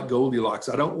kind of like Goldilocks.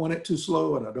 I don't want it too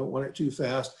slow, and I don't want it too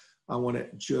fast. I want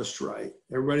it just right.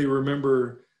 Everybody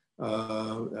remember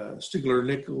Stigler,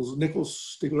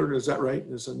 Nichols Stigler, is that right?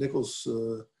 It's a Nichols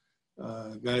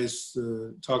guys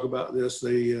talk about this.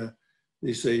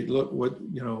 They say, look,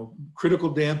 critical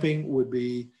damping would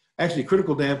be, actually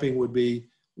critical damping would be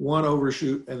one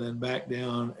overshoot and then back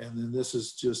down, and then this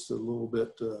is just a little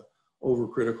bit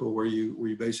overcritical where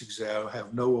you basically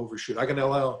have no overshoot. I can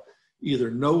allow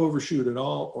either no overshoot at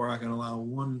all, or I can allow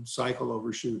one cycle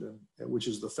overshoot, which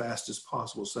is the fastest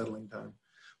possible settling time.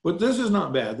 But this is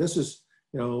not bad. This is,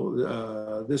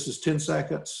 this is 10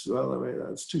 seconds. Well,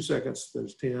 that's 2 seconds.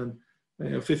 There's 10,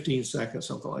 15 seconds,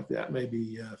 something like that.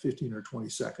 Maybe 15 or 20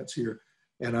 seconds here.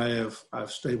 And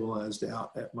I've stabilized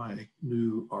out at my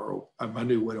new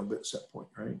weight on bit set point,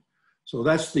 right? So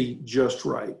that's the just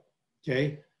right,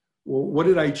 okay? Well, what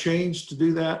did I change to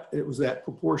do that? It was that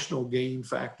proportional gain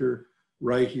factor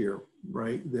right here,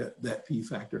 right? That P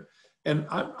factor. And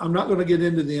I'm not going to get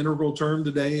into the integral term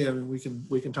today. I mean,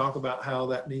 we can talk about how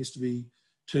that needs to be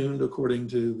tuned according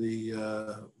to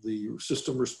the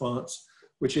system response,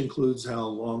 which includes how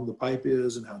long the pipe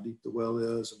is and how deep the well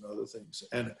is and other things.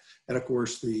 And of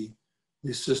course the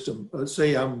system. Let's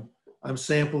say I'm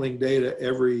sampling data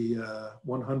every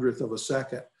 100th of a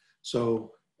second.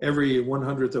 So every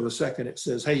 100th of a second, it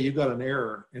says, hey, you got an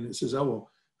error. And it says, oh, well,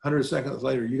 100 seconds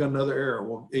later, you got another error.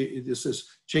 Well, it just says,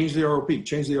 change the ROP,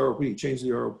 change the ROP, change the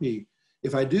ROP.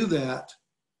 If I do that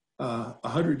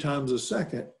 100 times a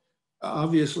second,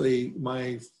 obviously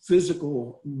my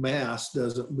physical mass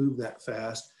doesn't move that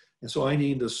fast. And so I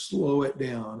need to slow it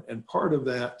down. And part of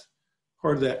that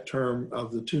term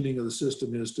of the tuning of the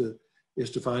system is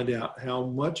to find out how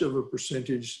much of a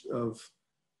percentage of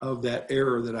that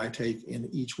error that I take in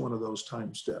each one of those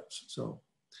time steps. So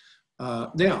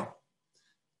now,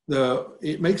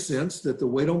 it makes sense that the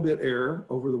weight on bit error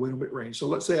over the weight on bit range. So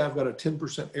let's say I've got a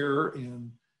 10% error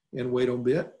in weight on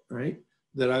bit, right?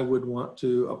 That I would want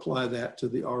to apply that to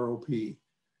the ROP.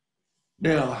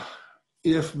 Now,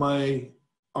 if my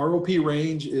ROP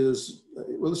range is,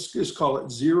 well, let's just call it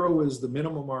 0 is the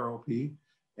minimum ROP,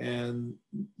 and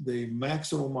the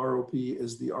maximum ROP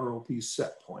is the ROP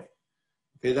set point.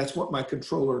 Okay, that's what my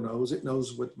controller knows. It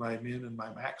knows what my min and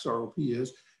my max ROP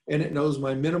is, and it knows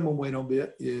my minimum weight on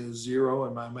bit is 0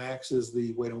 and my max is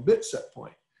the weight on bit set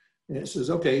point. And it says,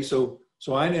 okay, so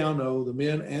I now know the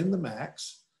min and the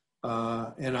max,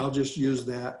 and I'll just use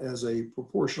that as a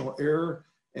proportional error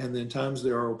and then times the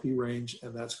ROP range,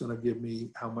 and that's going to give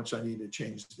me how much I need to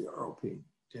change the ROP,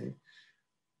 okay?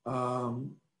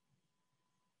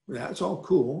 That's all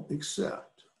cool,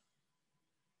 except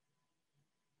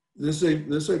this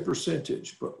is a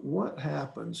percentage, but what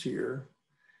happens here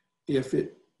if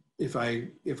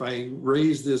I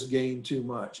raise this gain too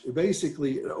much? It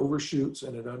basically, it overshoots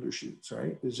and it undershoots,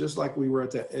 right? It's just like we were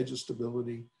at that edge of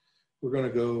stability. We're going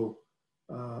to go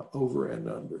over and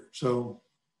under. So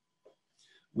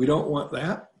we don't want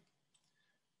that.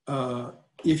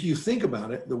 If you think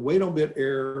about it, the weight on bit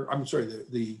error, I'm sorry,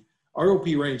 the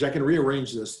ROP range, I can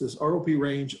rearrange this ROP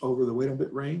range over the weight on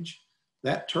bit range.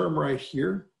 That term right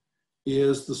here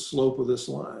is the slope of this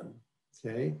line,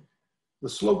 okay? The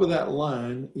slope of that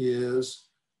line is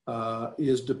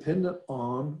dependent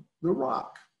on the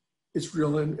rock. It's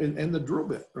real and the drill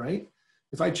bit, right?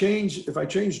 If I change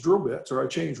drill bits or I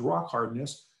change rock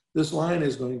hardness, this line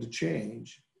is going to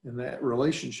change and that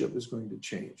relationship is going to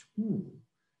change.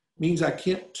 Means I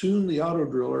can't tune the auto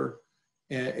driller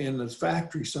in the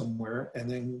factory somewhere and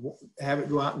then have it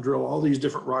go out and drill all these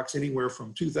different rocks anywhere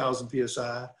from 2,000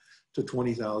 PSI to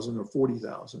 20,000 or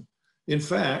 40,000. In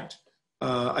fact,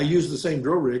 I use the same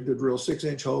drill rig to drill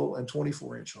 6-inch hole and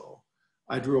 24-inch hole.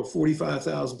 I drill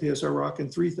 45,000 PSI rock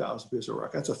and 3,000 PSI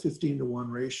rock. That's a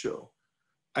 15-to-1 ratio.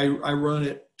 I run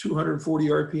at 240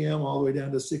 RPM all the way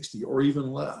down to 60 or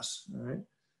even less, all right?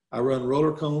 I run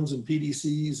roller cones and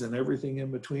PDCs and everything in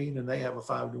between, and they have a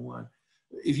 5-to-1.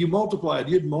 If you multiply it,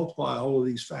 you'd multiply all of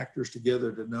these factors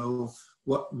together to know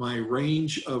what my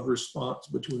range of response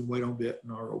between weight on bit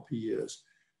and ROP is.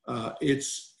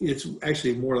 It's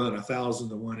actually more than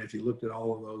 1,000-to-1 if you looked at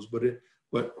all of those,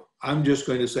 but I'm just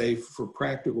going to say for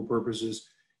practical purposes,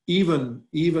 even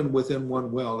within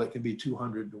one well, it can be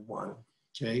 200-to-1,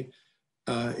 okay?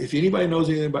 If anybody knows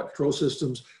anything about control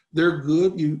systems, they're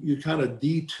good. You kind of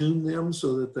detune them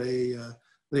so that they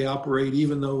operate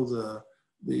even though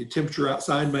the temperature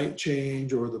outside might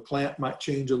change or the plant might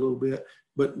change a little bit,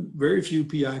 but very few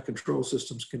PI control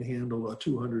systems can handle a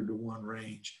 200-to-1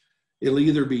 range. It'll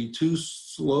either be too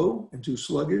slow and too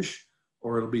sluggish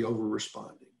or it'll be over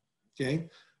responding, okay?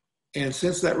 And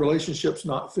since that relationship's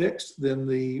not fixed, then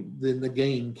the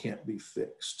gain can't be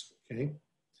fixed, okay?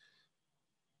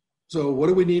 So what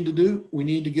do we need to do? We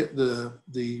need to get the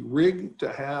rig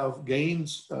to have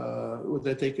gains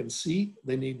that they can see.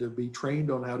 They need to be trained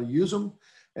on how to use them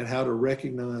and how to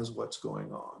recognize what's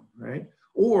going on, right?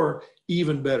 Or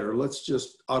even better, let's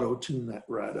just auto-tune that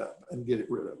right up and get it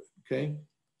rid of it, okay?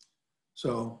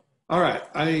 So, all right,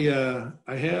 I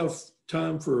have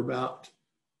time for about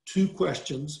 2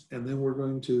 questions, and then we're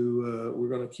going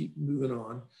to keep moving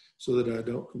on so that I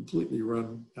don't completely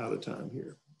run out of time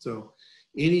here. So,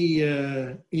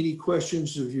 any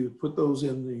questions? If you put those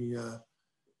in the.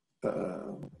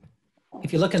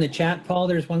 If you look in the chat, Paul,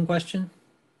 there's one question.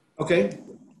 Okay.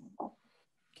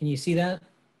 Can you see that?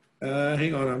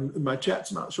 Hang on, my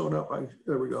chat's not showing up.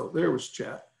 There we go. There was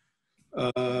chat.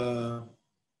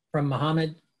 From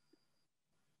Mohammed.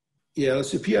 Yeah,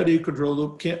 let's see. PID control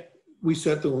loop. Can't we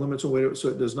set the limits on weight so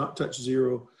it does not touch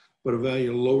 0, but a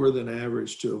value lower than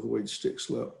average to avoid stick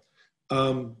slip?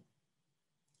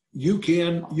 You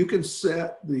can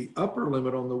set the upper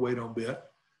limit on the weight on bit.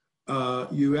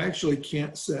 You actually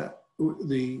can't set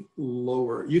the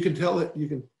lower. You can tell it. You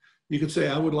can say,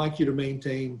 I would like you to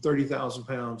maintain 30,000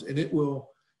 pounds, and it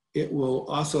will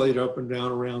oscillate up and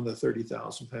down around the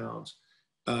 30,000 pounds.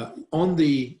 On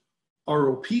the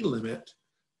ROP limit,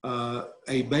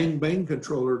 a bang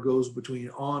controller goes between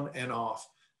on and off.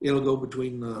 It'll go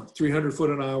between 300 foot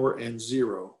an hour and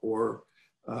 0, or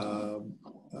so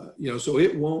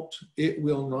it will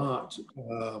not.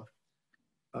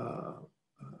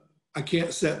 I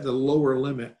can't set the lower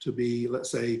limit to be,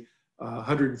 let's say,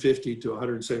 150 to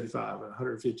 175 and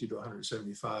 150 to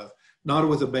 175, not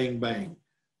with a bang.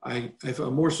 If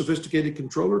a more sophisticated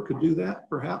controller could do that,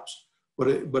 perhaps,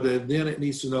 but then it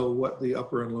needs to know what the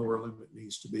upper and lower limit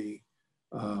needs to be.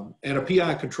 And a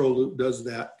PI control loop does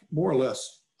that more or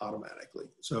less automatically.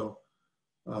 So,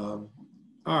 all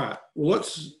right, well,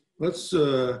 let's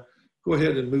go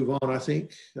ahead and move on. I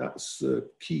think that's the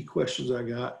key questions I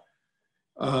got.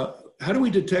 How do we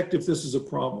detect if this is a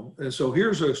problem? And so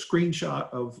here's a screenshot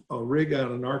of a rig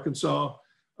out in Arkansas.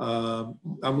 I'm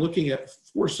looking at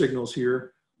 4 signals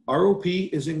here. ROP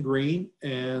is in green,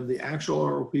 and the actual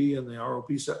ROP and the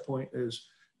ROP set point is,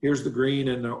 here's the green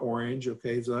and the orange.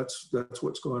 Okay, so that's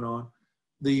what's going on.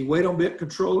 The weight on bit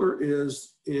controller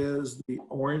is the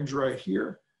orange right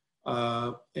here,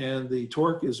 and the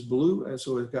torque is blue, and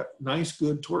so we've got nice,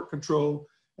 good torque control.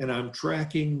 And I'm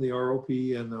tracking the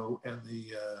ROP and the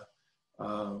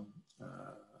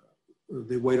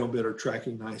weight on bit are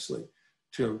tracking nicely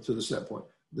to the set point.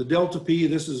 The delta P,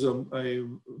 this is a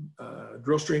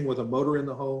drill string with a motor in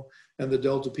the hole, and the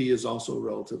delta P is also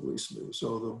relatively smooth.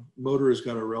 So the motor has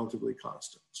got a relatively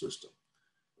constant system.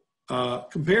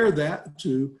 Compare that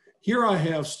to, here I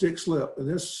have stick slip, and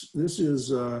this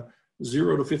is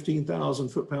 0 to 15,000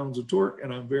 foot-pounds of torque,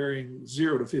 and I'm varying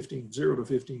 0 to 15, 0 to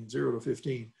 15, 0 to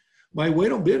 15. My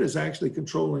weight on bit is actually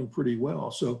controlling pretty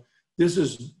well. So this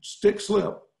is stick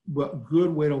slip, but good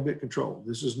weight on bit control.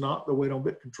 This is not the weight on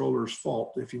bit controller's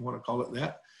fault, if you want to call it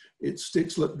that. It's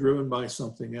stick slip driven by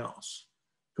something else.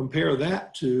 Compare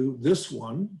that to this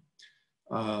one.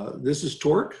 This is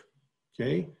torque,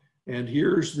 okay? And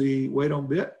here's the weight on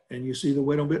bit, and you see the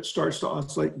weight on bit starts to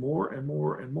oscillate more and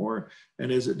more and more.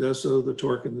 And as it does so, the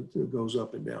torque goes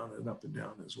up and down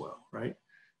as well, right?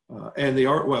 And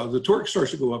the torque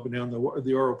starts to go up and down. The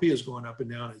ROP is going up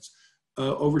and down. It's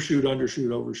overshoot,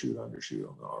 undershoot, overshoot, undershoot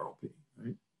on the ROP,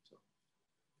 right? So,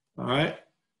 all right,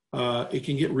 it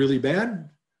can get really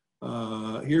bad.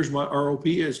 Here's my ROP.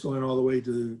 It's going all the way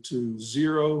to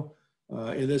 0.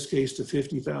 In this case, to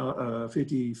 50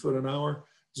 foot an hour.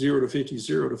 0 to 50,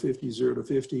 0 to 50, 0 to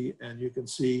 50, and you can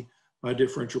see my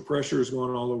differential pressure is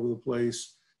going all over the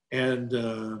place, and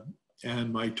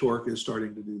my torque is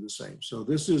starting to do the same. So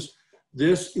this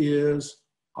is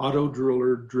auto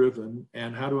driller driven.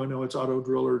 And how do I know it's auto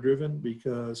driller driven?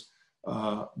 Because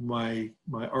my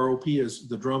ROP is,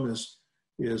 the drum is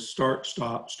start,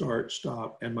 stop, start,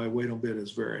 stop, and my weight on bit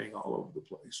is varying all over the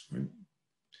place, right?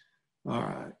 All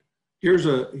right,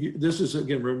 this is,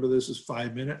 again, remember this is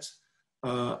 5 minutes.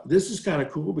 This is kind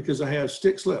of cool because I have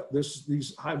stick slip.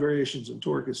 These high variations in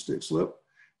torque is stick slip.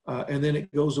 And then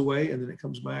it goes away, and then it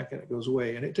comes back and it goes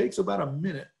away. And it takes about a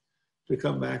minute to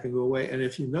come back and go away. And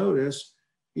if you notice,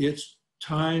 it's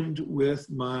timed with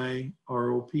my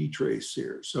ROP trace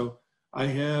here. So I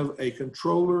have a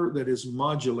controller that is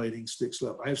modulating stick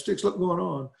slip. I have stick slip going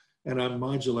on, and I'm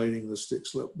modulating the stick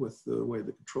slip with the way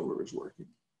the controller is working,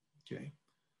 okay?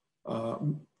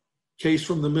 Case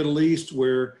from the Middle East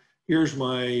where here's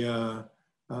my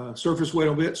surface weight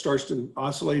on bit starts to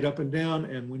oscillate up and down,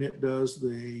 and when it does,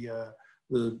 the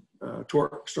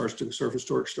torque surface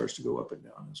torque starts to go up and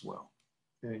down as well.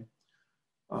 Okay.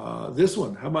 This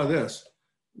one, how about this?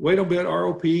 Weight on bit,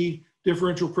 ROP,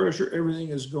 differential pressure, everything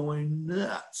is going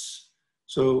nuts.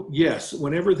 So yes,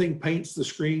 when everything paints the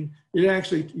screen,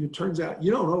 it turns out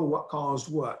you don't know what caused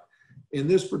what. In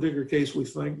this particular case, we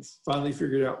finally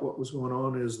figured out what was going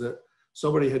on is that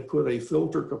somebody had put a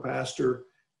filter capacitor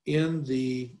in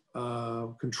the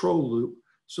control loop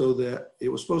so that it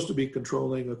was supposed to be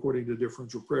controlling according to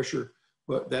differential pressure,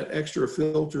 but that extra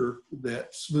filter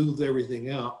that smoothed everything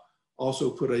out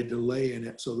also put a delay in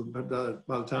it. So that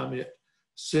by the time it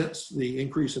sensed the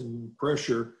increase in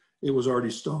pressure, it was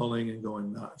already stalling and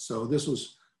going nuts. So this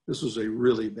was a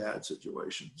really bad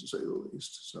situation, to say the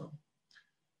least. So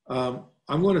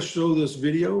I'm going to show this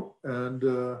video, and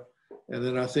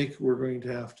then I think we're going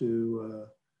to have to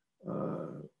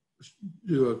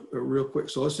do a real quick.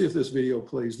 So let's see if this video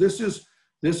plays. This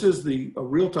is the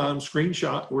real-time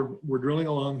screenshot. We're drilling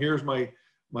along. Here's my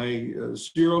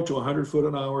 0 to 100 foot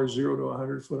an hour, 0 to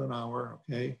 100 foot an hour.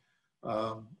 Okay,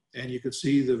 and you can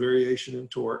see the variation in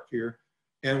torque here.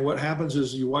 And what happens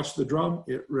is you watch the drum.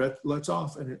 It lets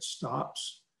off and it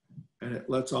stops, and it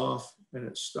lets off and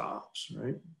it stops.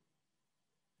 Right.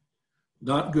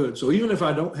 Not good. So even if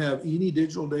I don't have any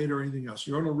digital data or anything else,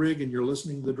 you're on a rig and you're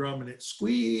listening to the drum and it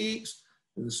squeaks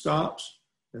and it stops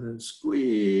and then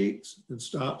squeaks and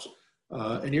stops.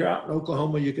 And you're out in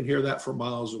Oklahoma, you can hear that for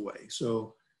miles away.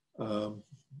 So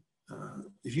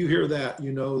if you hear that,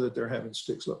 you know that they're having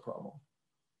stick slip problem.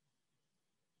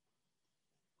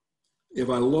 If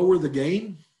I lower the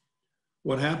gain,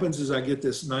 what happens is I get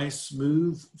this nice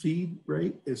smooth feed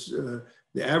rate. It's the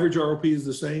average ROP is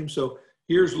the same. So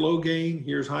here's low gain,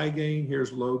 here's high gain,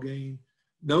 here's low gain.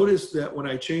 Notice that when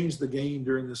I changed the gain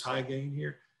during this high gain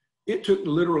here, it took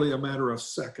literally a matter of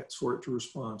seconds for it to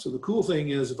respond. So the cool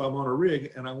thing is if I'm on a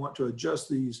rig and I want to adjust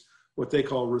these, what they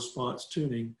call response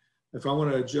tuning, if I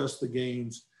want to adjust the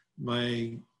gains,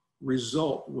 my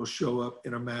result will show up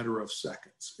in a matter of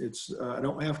seconds. I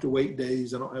don't have to wait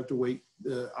days. I don't have to wait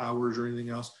hours or anything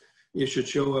else. It should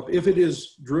show up. If it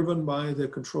is driven by the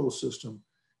control system,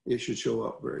 it should show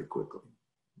up very quickly.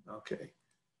 Okay.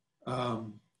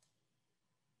 All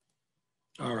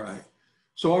right.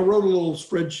 So I wrote a little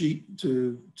spreadsheet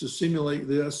to simulate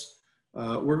this.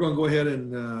 We're going to go ahead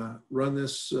and run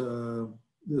this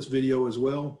this video as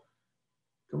well.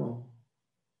 Come on.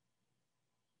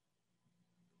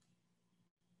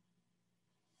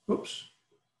 Oops.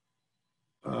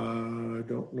 I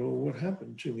don't know what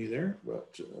happened to me there,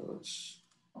 but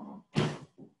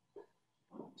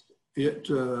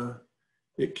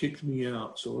it kicked me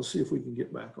out. So let's see if we can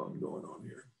get back on going on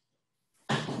here.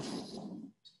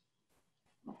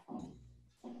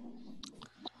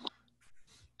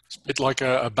 It's a bit like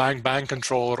a bang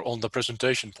controller on the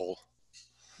presentation, Paul.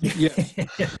 Yes.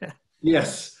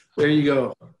 Yes. There you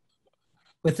go.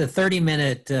 With a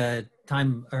 30-minute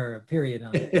time or period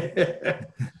on it.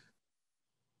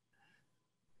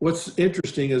 What's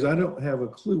interesting is I don't have a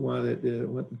clue why that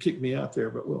went and kicked me out there,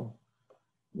 but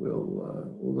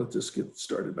we'll let this get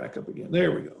started back up again.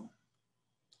 There we go.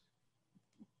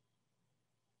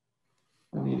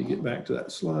 I need to get back to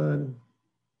that slide.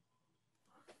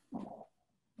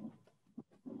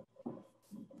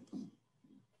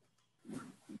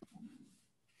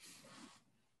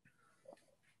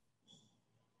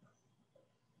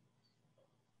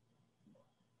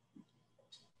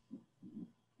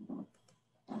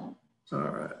 All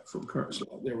right, from current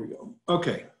slide, there we go.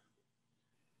 Okay.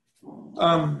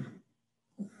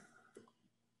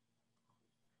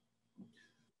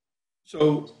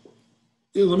 So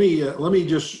let me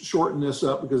just shorten this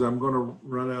up because I'm going to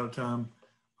run out of time.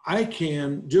 I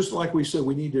can, just like we said,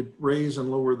 we need to raise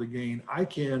and lower the gain. I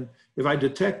can, if I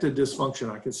detect a dysfunction,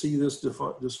 I can see this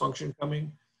dysfunction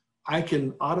coming, I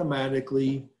can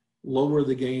automatically lower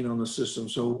the gain on the system.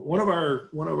 So one of our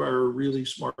really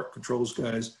smart controls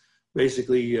guys,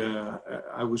 basically,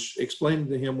 I was explaining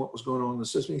to him what was going on in the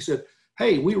system. He said,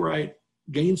 hey, we write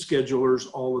gain schedulers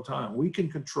all the time. We can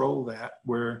control that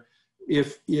where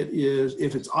if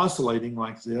it's oscillating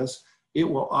like this, it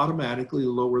will automatically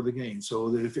lower the gain. So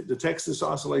that if it detects this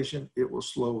oscillation, it will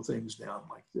slow things down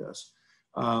like this.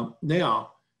 And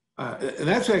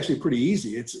that's actually pretty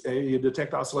easy. It's you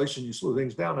detect oscillation, you slow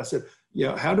things down. I said,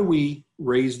 yeah, how do we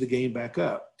raise the gain back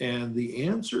up? And the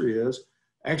answer is,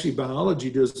 actually, biology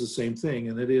does the same thing,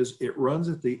 and it runs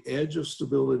at the edge of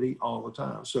stability all the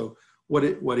time. So what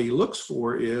he looks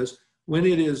for is when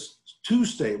it is too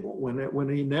stable, when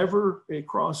it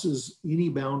crosses any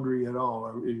boundary at all,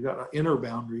 or you've got an inner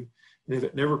boundary, and if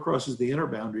it never crosses the inner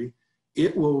boundary,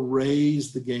 it will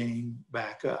raise the gain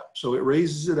back up. So it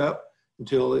raises it up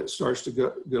until it starts to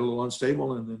get a little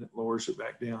unstable, and then it lowers it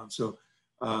back down. So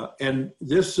and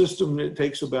this system, it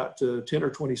takes about 10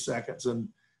 or 20 seconds, and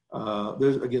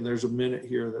there's a minute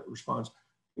here that responds.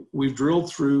 We've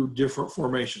drilled through different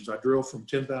formations. I drilled from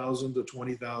 10,000 to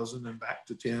 20,000 and back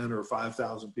to 10 or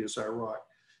 5,000 PSI rock.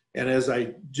 And as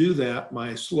I do that,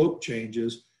 my slope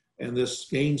changes, and this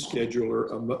gain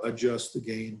scheduler adjusts the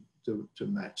gain to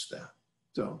match that.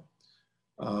 So,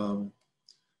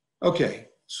 okay,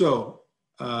 so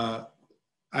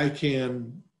I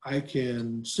can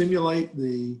simulate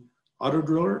the auto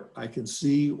driller. I can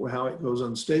see how it goes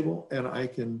unstable, and I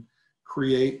can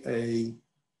create a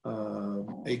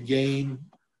gain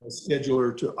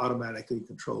scheduler to automatically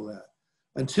control that.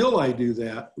 Until I do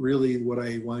that, really what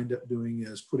I wind up doing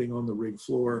is putting on the rig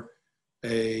floor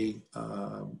if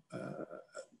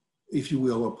you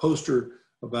will, a poster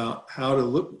about how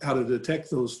to detect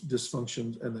those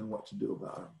dysfunctions and then what to do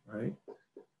about them,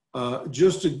 right?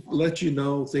 Just to let you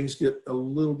know, things get a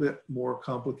little bit more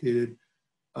complicated.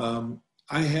 I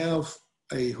have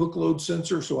a hook load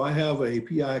sensor, so I have a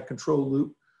PI control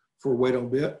loop for weight on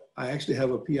bit. I actually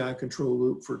have a PI control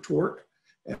loop for torque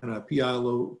and a PI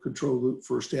control loop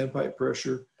for standpipe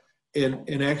pressure.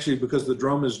 And actually, because the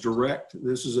drum is direct,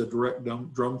 this is a direct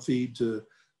drum feed to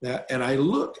that. And I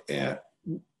look at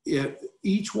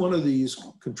each one of these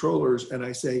controllers and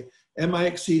I say, am I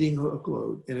exceeding hook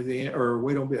load or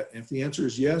weight on bit? And if the answer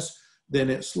is yes, then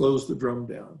it slows the drum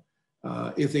down.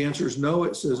 If the answer is no,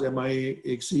 it says, am I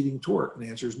exceeding torque? And the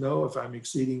answer is no. If I'm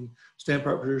exceeding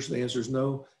standpipe pressure, the answer is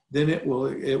no. Then it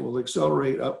will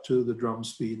accelerate up to the drum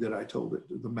speed that I told it,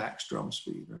 the max drum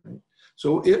speed, right?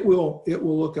 So it will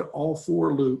look at all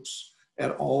four loops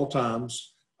at all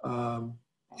times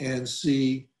and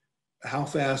see how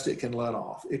fast it can let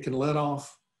off. It can let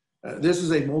off. This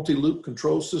is a multi-loop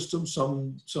control system.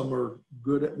 Some are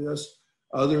good at this.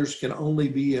 Others can only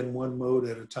be in one mode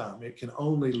at a time. It can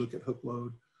only look at hook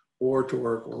load or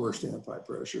torque or standpipe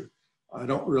pressure. I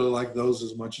don't really like those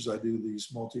as much as I do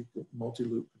these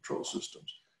multi-loop control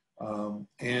systems.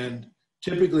 And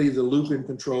typically the loop in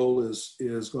control is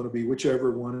going to be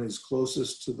whichever one is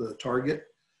closest to the target.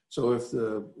 So if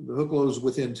the hook load is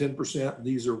within 10% and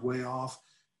these are way off,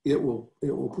 it will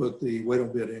put the weight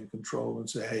on bit in control and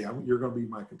say, hey, you're going to be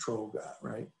my control guy,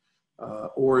 right?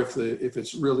 Or if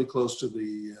it's really close to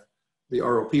the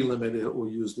ROP limit, it will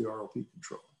use the ROP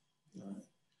control.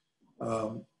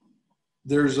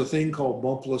 There's a thing called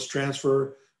bumpless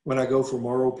transfer. When I go from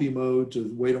ROP mode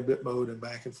to weight on bit mode and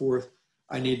back and forth,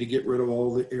 I need to get rid of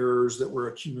all the errors that were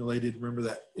accumulated. Remember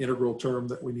that integral term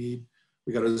that we need?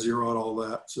 We got to zero out all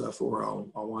that stuff, or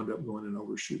I'll wind up going and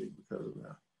overshooting because of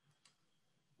that.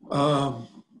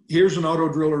 Here's an auto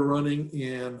driller running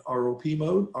in ROP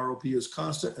mode. ROP is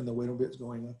constant and the weight on bit is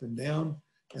going up and down.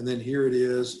 And then here it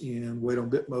is in weight on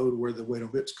bit mode where the weight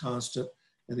on bit's constant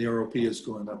and the ROP is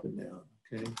going up and down,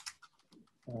 okay?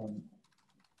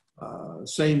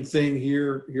 Same thing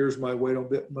here. Here's my weight on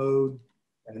bit mode.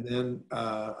 And then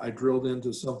I drilled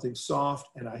into something soft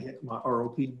and I hit my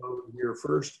ROP mode here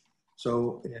first.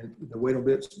 So and the weight on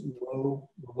bit's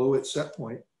below its set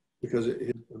point because it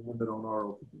hit the limit on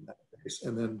ROP in that case.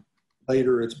 And then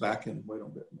later it's back in weight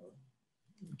on bit mode.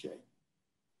 Okay.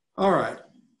 All right.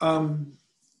 I'm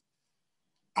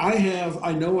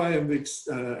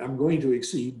going to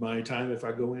exceed my time if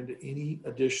I go into any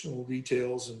additional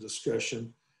details and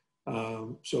discussion.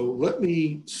 So let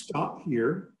me stop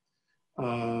here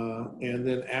and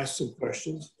then ask some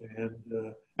questions.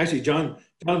 And actually, John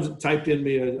typed in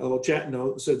me a little chat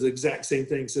note that says the exact same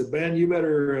thing. He said, "Ben, you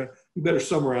better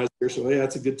summarize here." So yeah,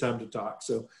 it's a good time to talk.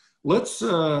 So let's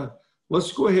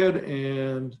go ahead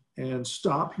and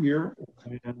stop here,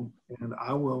 and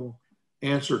I will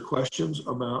answer questions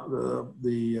about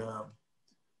the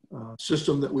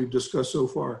system that we've discussed so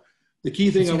far. The key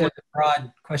thing a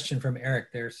broad question from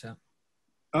Eric there. So.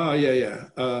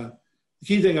 The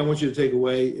key thing I want you to take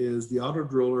away is the auto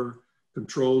driller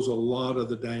controls a lot of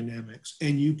the dynamics,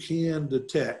 and you can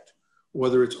detect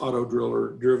whether it's auto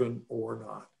driller driven or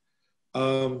not.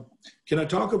 Can I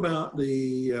talk about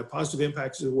the positive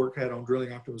impacts the work had on drilling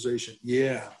optimization?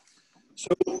 Yeah. So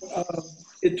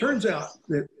it turns out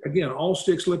that, again, all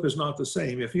stick slip is not the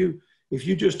same. If you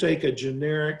just take a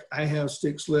generic, I have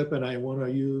stick slip and I want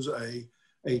to use a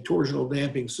torsional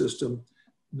damping system,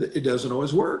 it doesn't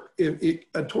always work. A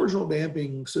torsional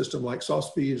damping system like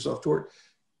soft speed, soft torque,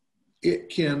 it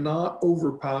cannot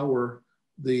overpower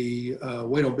the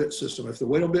weight on bit system. If the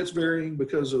weight on bit's varying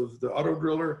because of the auto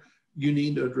driller, you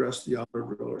need to address the auto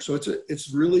driller. So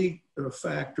it's really a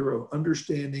factor of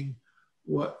understanding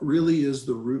what really is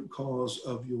the root cause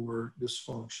of your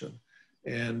dysfunction.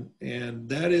 And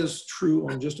that is true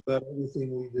on just about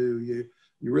everything we do. You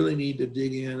really need to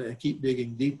dig in and keep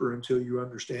digging deeper until you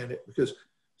understand it, because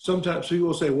sometimes people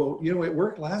will say, well, you know, it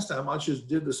worked last time. I just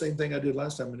did the same thing I did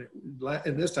last time,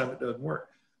 and this time it doesn't work.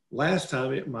 Last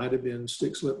time it might have been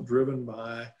stick slip driven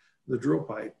by the drill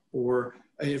pipe, or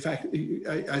in fact,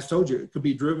 I told you, it could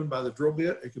be driven by the drill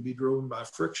bit, it could be driven by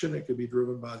friction, it could be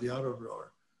driven by the auto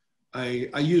driller.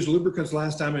 I used lubricants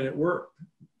last time and it worked.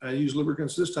 I used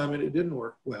lubricants this time and it didn't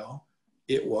work. Well,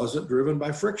 it wasn't driven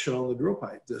by friction on the drill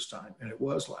pipe this time, and it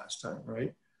was last time,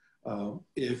 right?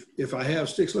 If I have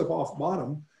stick slip off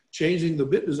bottom, changing the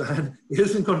bit design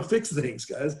isn't going to fix things,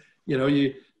 guys. You know,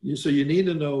 so you need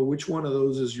to know which one of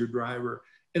those is your driver.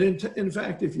 And in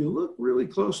fact, if you look really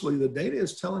closely, the data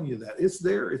is telling you that. It's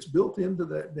there. It's built into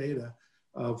that data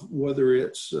of whether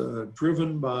it's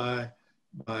driven by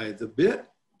the bit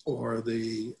or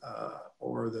the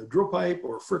drill pipe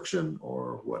or friction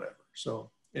or whatever.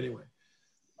 So anyway,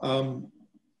 I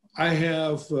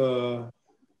have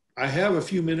a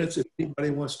few minutes if anybody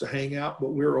wants to hang out,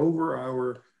 but we're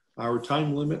over our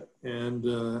time limit, and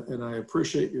I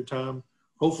appreciate your time.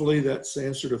 Hopefully that's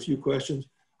answered a few questions.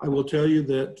 I will tell you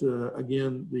that,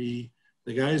 again, the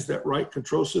guys that write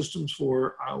control systems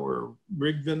for our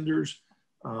rig vendors,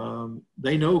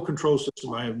 they know control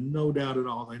system. I have no doubt at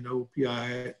all. They know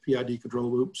PID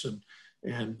control loops and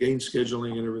gain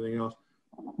scheduling and everything else.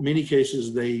 In many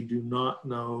cases, they do not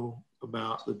know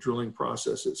about the drilling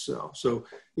process itself. So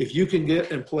if you can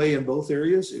get and play in both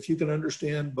areas, if you can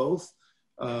understand both,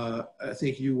 I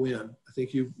think you win. I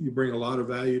think you bring a lot of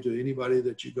value to anybody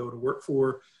that you go to work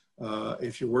for.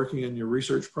 If you're working in your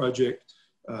research project,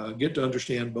 get to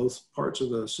understand both parts of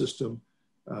the system,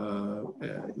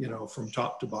 you know, from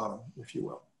top to bottom, if you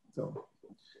will. So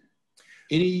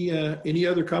any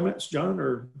other comments, John?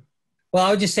 Or well,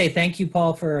 I would just say thank you,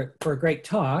 Paul, for a great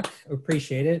talk.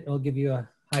 Appreciate it. I'll give you a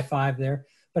high five there.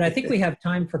 But I think we have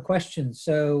time for questions.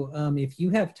 So if you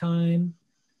have time,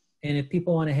 and if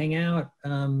people want to hang out,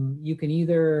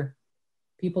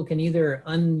 people can either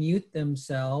unmute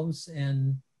themselves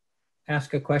and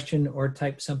ask a question or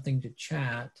type something to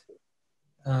chat.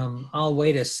 I'll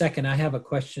wait a second. I have a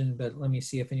question, but let me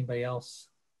see if anybody else.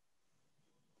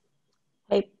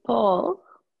 Hey, Paul.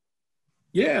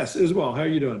 Yes, Isabel, how are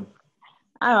you doing?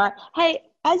 All right. Hey,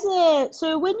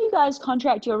 so when you guys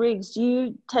contract your rigs, do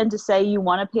you tend to say you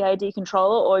want a PID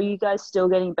controller, or are you guys still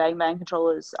getting bang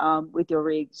controllers with your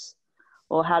rigs,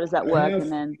 or how does that work?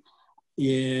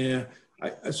 Yeah,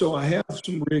 so I have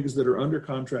some rigs that are under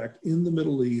contract in the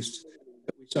Middle East.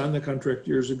 We signed the contract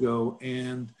years ago,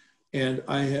 and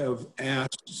I have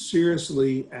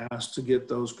seriously asked to get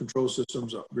those control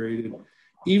systems upgraded.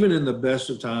 Even in the best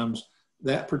of times,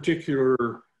 that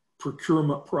particular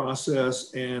procurement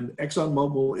process, and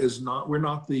ExxonMobil is not, we're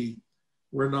not the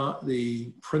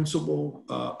principal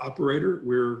operator.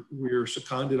 We're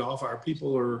seconded off. Our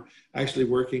people are actually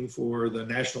working for the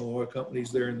national oil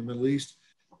companies there in the Middle East.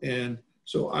 And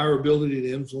So our ability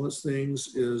to influence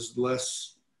things is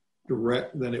less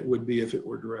direct than it would be if it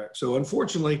were direct. So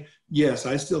unfortunately, yes,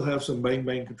 I still have some bang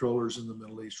bang controllers in the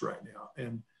Middle East right now.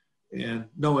 And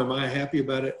no, am I happy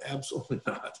about it? Absolutely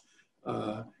not.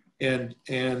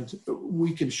 And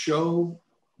we can show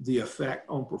the effect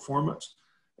on performance,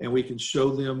 and we can show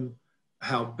them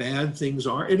how bad things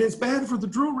are. And it's bad for the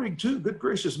drill rig too. Good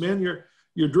gracious, man,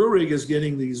 your drill rig is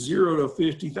getting these 0 to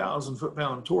 50,000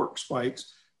 foot-pound torque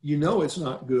spikes. You know it's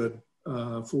not good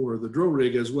for the drill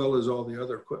rig as well as all the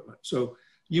other equipment. So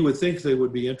you would think they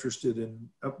would be interested in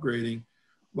upgrading,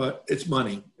 but it's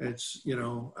money. It's, you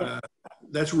know,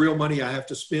 that's real money I have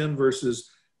to spend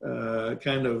versus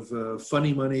kind of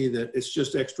funny money that it's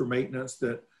just extra maintenance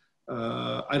that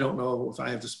I don't know if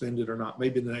I have to spend it or not.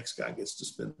 Maybe the next guy gets to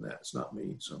spend that. It's not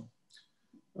me. So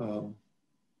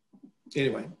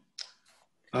anyway.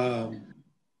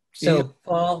 So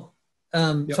Paul,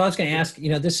 Yep. so I was going to ask, you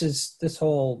know, this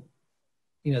whole,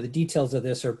 you know, the details of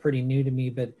this are pretty new to me,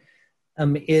 but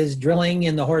is drilling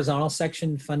in the horizontal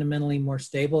section fundamentally more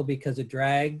stable because of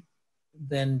drag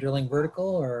than drilling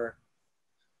vertical, or?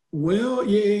 Well, I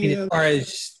mean, yeah. as far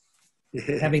as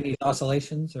having these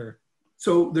oscillations, or?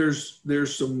 So there's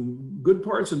some good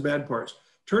parts and bad parts.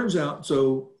 Turns out,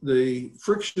 so the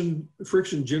friction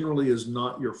generally is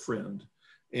not your friend.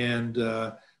 And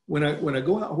when I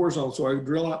go out horizontal, so I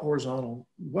drill out horizontal,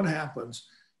 what happens?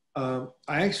 I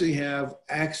actually have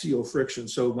axial friction.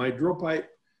 So my drill pipe,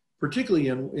 particularly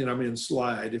I'm in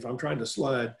slide, if I'm trying to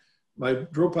slide, my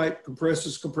drill pipe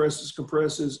compresses,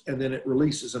 and then it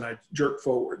releases and I jerk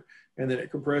forward. And then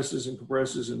it compresses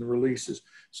and releases.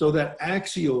 So that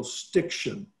axial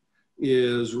stiction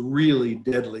is really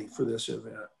deadly for this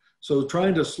event. So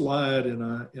trying to slide in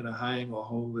a high angle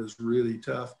hole is really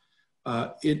tough.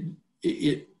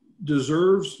 It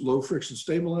deserves low friction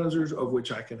stabilizers, of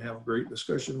which I can have a great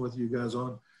discussion with you guys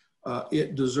on.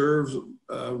 It deserves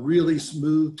really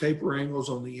smooth taper angles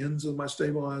on the ends of my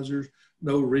stabilizers,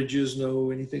 no ridges,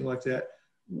 no anything like that.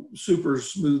 Super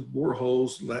smooth bore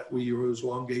holes that we use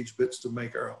long gauge bits to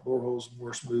make our bore holes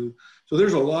more smooth. So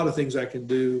there's a lot of things I can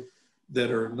do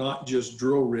that are not just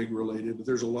drill rig related, but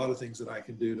there's a lot of things that I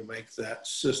can do to make that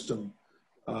system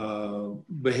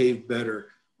behave better.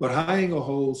 But high angle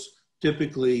holes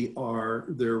typically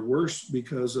they're worse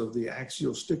because of the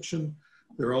axial stiction.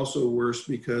 They're also worse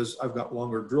because I've got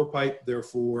longer drill pipe,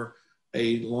 therefore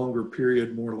a longer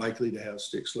period more likely to have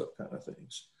stick slip kind of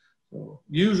things. So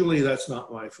usually that's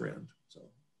not my friend. So.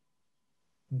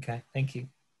 Okay, thank you.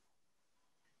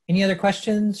 Any other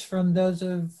questions from those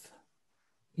of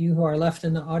you who are left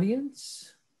in the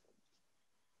audience?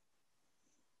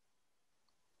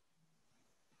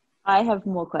 I have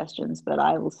more questions, but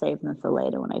I will save them for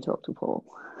later when I talk to Paul.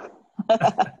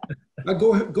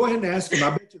 Go ahead and ask them.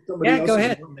 I bet you somebody else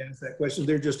is going to ask that question.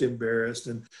 They're just embarrassed,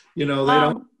 and you know they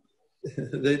don't.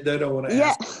 they don't want to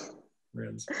ask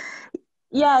friends.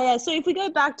 Yeah. So if we go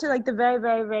back to like the very,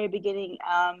 very, very beginning,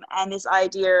 and this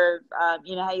idea of,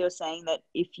 you know, how you're saying that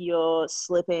if you're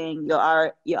slipping, your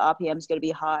RPM is going to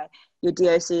be high, your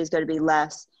DOC is going to be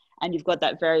less, and you've got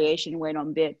that variation weight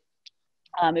on bit.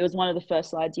 It was one of the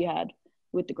first slides you had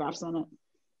with the graphs on it.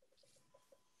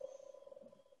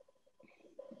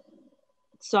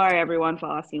 Sorry, everyone, for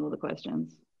asking all the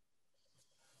questions.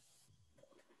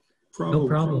 No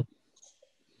problem.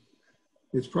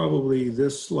 It's probably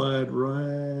this slide,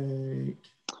 right?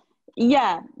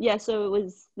 Yeah. So it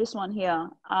was this one here.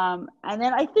 And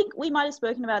then I think we might have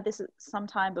spoken about this at some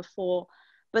time before,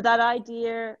 but that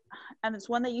idea, and it's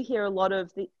one that you hear a lot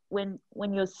of, when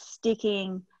you're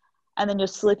sticking and then you're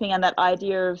slipping, and that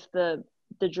idea of the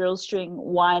drill string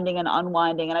winding and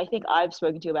unwinding. And I think I've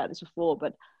spoken to you about this before,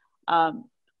 but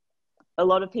a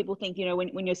lot of people think, you know,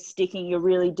 when you're sticking, you're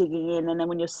really digging in, and then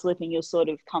when you're slipping, you're sort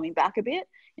of coming back a bit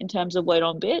in terms of weight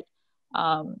on bit.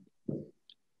 And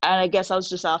I guess I was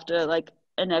just after like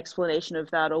an explanation of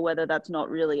that, or whether that's not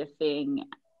really a thing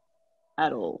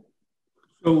at all.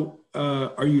 So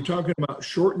are you talking about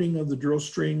shortening of the drill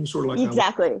string, sort of like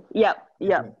exactly? Yep.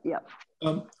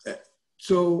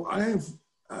 So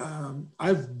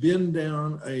I've been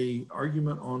down a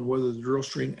argument on whether the drill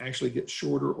string actually gets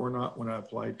shorter or not when I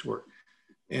apply torque.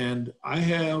 And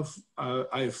I've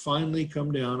finally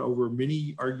come down over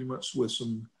many arguments with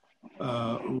some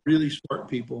really smart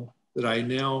people that I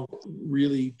now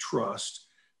really trust,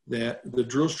 that the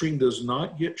drill string does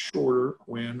not get shorter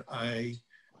when I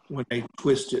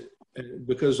twist it,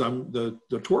 because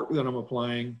the torque that I'm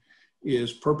applying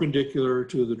is perpendicular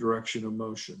to the direction of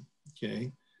motion.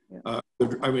 Okay. Yeah.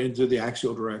 I mean, to the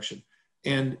axial direction.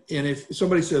 And if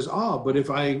somebody says, but if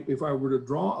I were to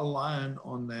draw a line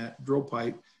on that drill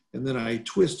pipe and then I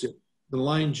twist it, the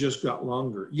line just got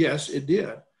longer. Yes, it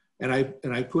did. And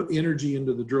I put energy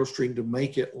into the drill string to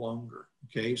make it longer.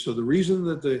 Okay, so the reason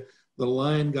that the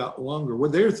line got longer,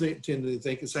 what they're tending to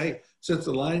think is, hey, since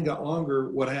the line got longer,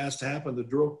 what has to happen, the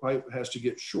drill pipe has to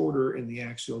get shorter in the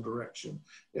axial direction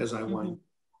as I wind.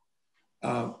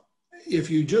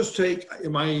 If you just take,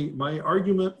 my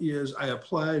argument is I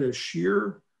applied a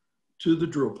shear to the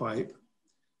drill pipe,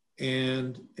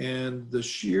 and the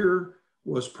shear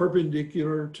was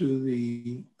perpendicular to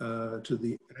the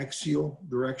axial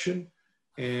direction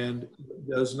and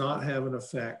does not have an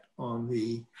effect on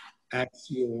the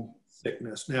axial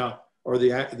thickness now, or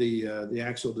the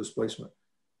axial displacement.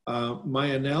 My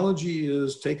analogy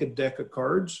is take a deck of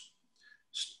cards,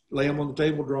 lay them on the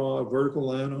table, draw a vertical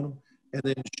line on them, and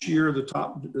then shear the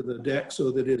top of the deck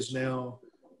so that it is now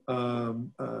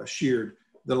sheared.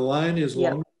 The line is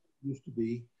longer than it used to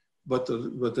be, but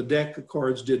the deck of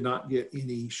cards did not get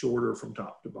any shorter from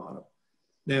top to bottom.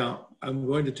 Now, I'm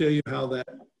going to tell you how that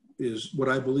is, what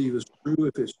I believe is true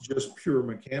if it's just pure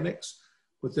mechanics,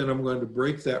 but then I'm going to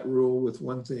break that rule with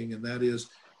one thing, and that is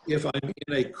if I'm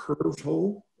in a curved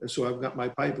hole, and so I've got my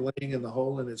pipe laying in the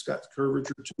hole and it's got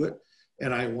curvature to it,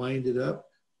 and I wind it up,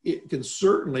 it can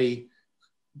certainly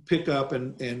pick up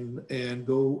and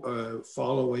go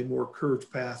follow a more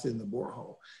curved path in the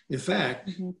borehole. In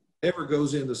fact, ever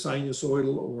goes into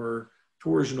sinusoidal or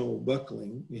torsional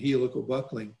buckling, helical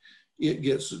buckling, it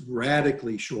gets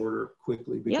radically shorter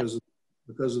quickly because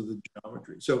of the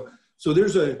geometry. So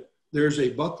there's a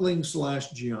buckling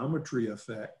 / geometry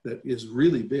effect that is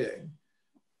really big,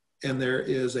 and there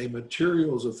is a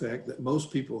materials effect that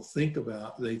most people think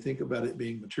about. They think about it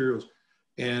being materials,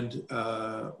 and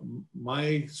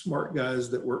my smart guys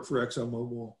that work for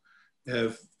ExxonMobil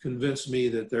have convinced me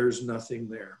that there's nothing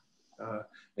there.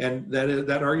 And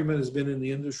that argument has been in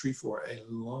the industry for a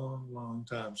long, long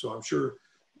time. So I'm sure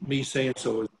me saying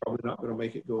so is probably not going to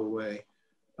make it go away.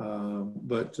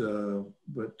 But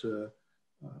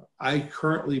I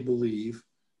currently believe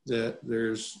that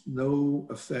there's no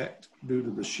effect due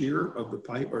to the shear of the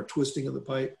pipe or twisting of the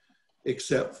pipe,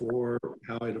 except for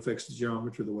how it affects the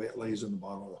geometry, the way it lays in the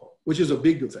bottom of the hole, which is a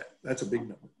big effect. That's a big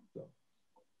number. So.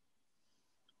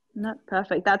 No,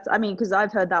 perfect. That's, I mean, because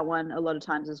I've heard that one a lot of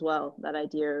times as well, that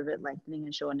idea of it lengthening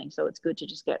and shortening. So it's good to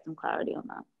just get some clarity on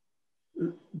that.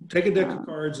 Take a deck of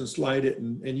cards and slide it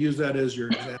and use that as your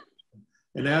example.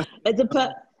 And ask,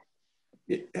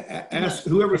 ask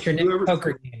whoever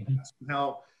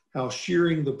how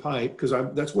shearing the pipe, because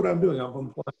that's what I'm doing.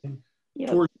 I'm applying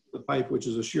towards the pipe, which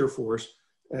is a shear force,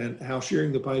 and how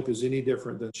shearing the pipe is any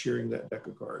different than shearing that deck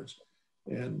of cards.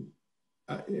 And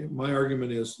my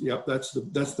argument is, yep, that's the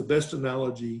best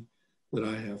analogy that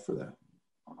I have for that.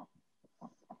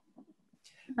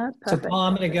 So Paul,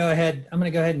 I'm going to go ahead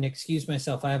and excuse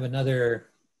myself. I have another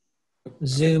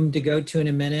Zoom to go to in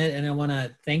a minute, and I want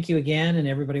to thank you again, and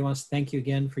everybody wants to thank you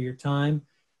again for your time.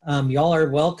 Y'all are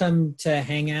welcome to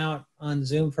hang out on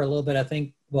Zoom for a little bit. I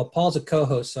think, well, Paul's a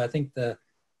co-host, so I think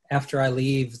after I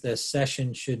leave, the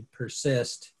session should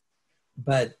persist.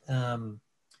 But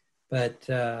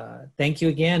thank you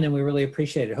again, and we really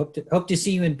appreciate it. Hope to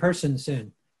see you in person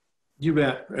soon. You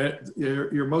bet.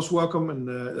 You're most welcome,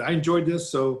 and I enjoyed this.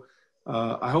 So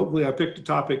hopefully I picked a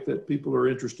topic that people are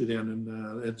interested in,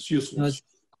 and it's useful.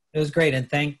 It was great, and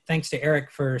thanks to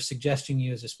Eric for suggesting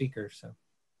you as a speaker. So.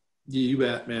 You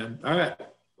bet, man. All right.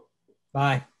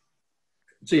 Bye.